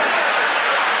 are you?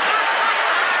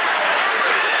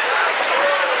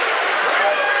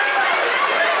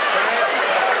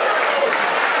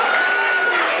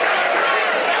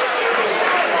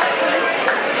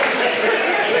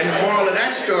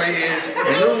 Story is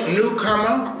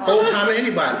newcomer, old-timer,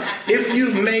 anybody. If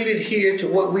you've made it here to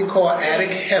what we call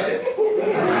attic heaven,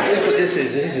 that's what this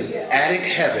is. This is attic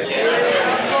heaven.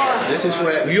 This is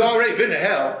where you already been to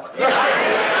hell,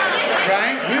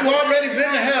 right? We've already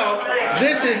been to hell.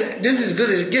 This is as good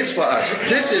as it gets for us.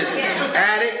 This is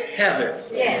attic heaven.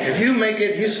 If you make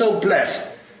it, you're so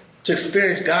blessed to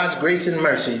experience God's grace and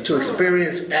mercy, to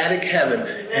experience attic heaven,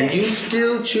 and you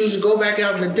still choose to go back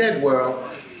out in the dead world.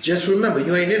 Just remember,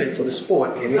 you ain't in it for the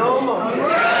sport anymore. No more. All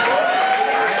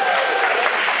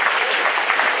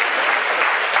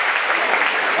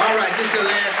right, just a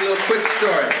last little quick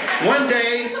story. One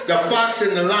day, the fox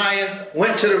and the lion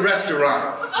went to the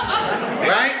restaurant,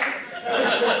 right?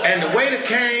 And the waiter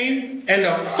came, and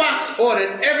the fox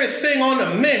ordered everything on the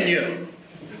menu.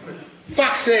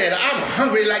 Fox said, I'm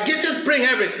hungry like, just bring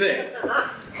everything.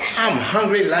 I'm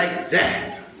hungry like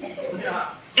that.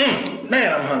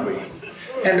 Man, I'm hungry.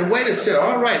 And the waiter said,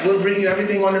 all right, we'll bring you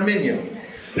everything on the menu.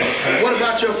 What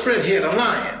about your friend here, the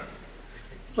lion?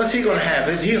 What's he going to have?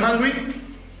 Is he hungry?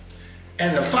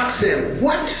 And the fox said,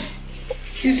 what?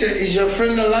 He said, is your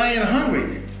friend the lion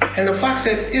hungry? And the fox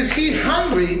said, is he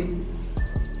hungry?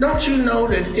 Don't you know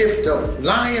that if the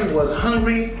lion was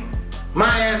hungry,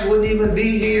 my ass wouldn't even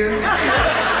be here?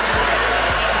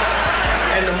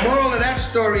 And the moral of that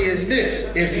story is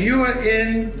this. If you're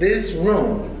in this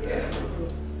room,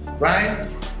 right,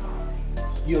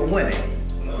 you're winning.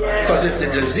 Because if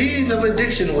the disease of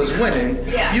addiction was winning,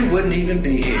 you wouldn't even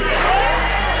be here.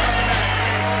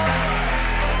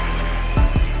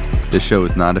 This show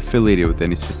is not affiliated with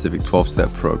any specific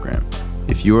 12-step program.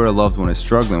 If you or a loved one is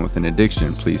struggling with an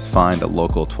addiction, please find a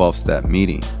local 12-step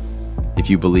meeting. If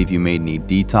you believe you may need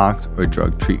detox or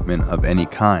drug treatment of any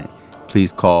kind,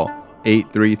 please call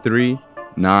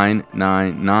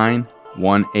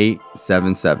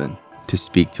 833-999-1877 to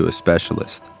speak to a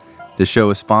specialist. The show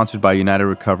is sponsored by United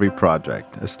Recovery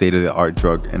Project, a state-of-the-art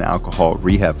drug and alcohol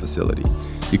rehab facility.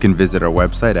 You can visit our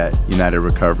website at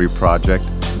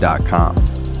unitedrecoveryproject.com.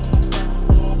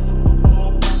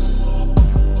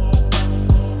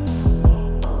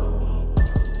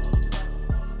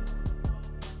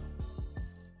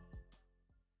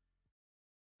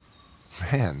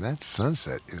 Man, that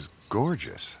sunset is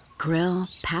gorgeous. Grill,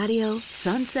 patio,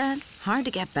 sunset. Hard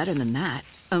to get better than that.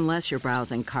 Unless you're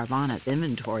browsing Carvana's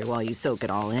inventory while you soak it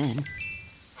all in.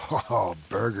 Oh,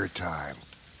 burger time.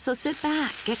 So sit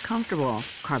back, get comfortable.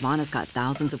 Carvana's got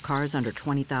thousands of cars under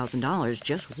 $20,000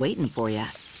 just waiting for you.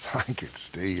 I could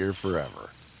stay here forever.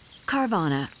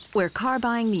 Carvana, where car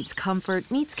buying meets comfort,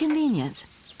 meets convenience.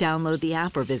 Download the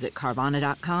app or visit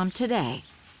Carvana.com today.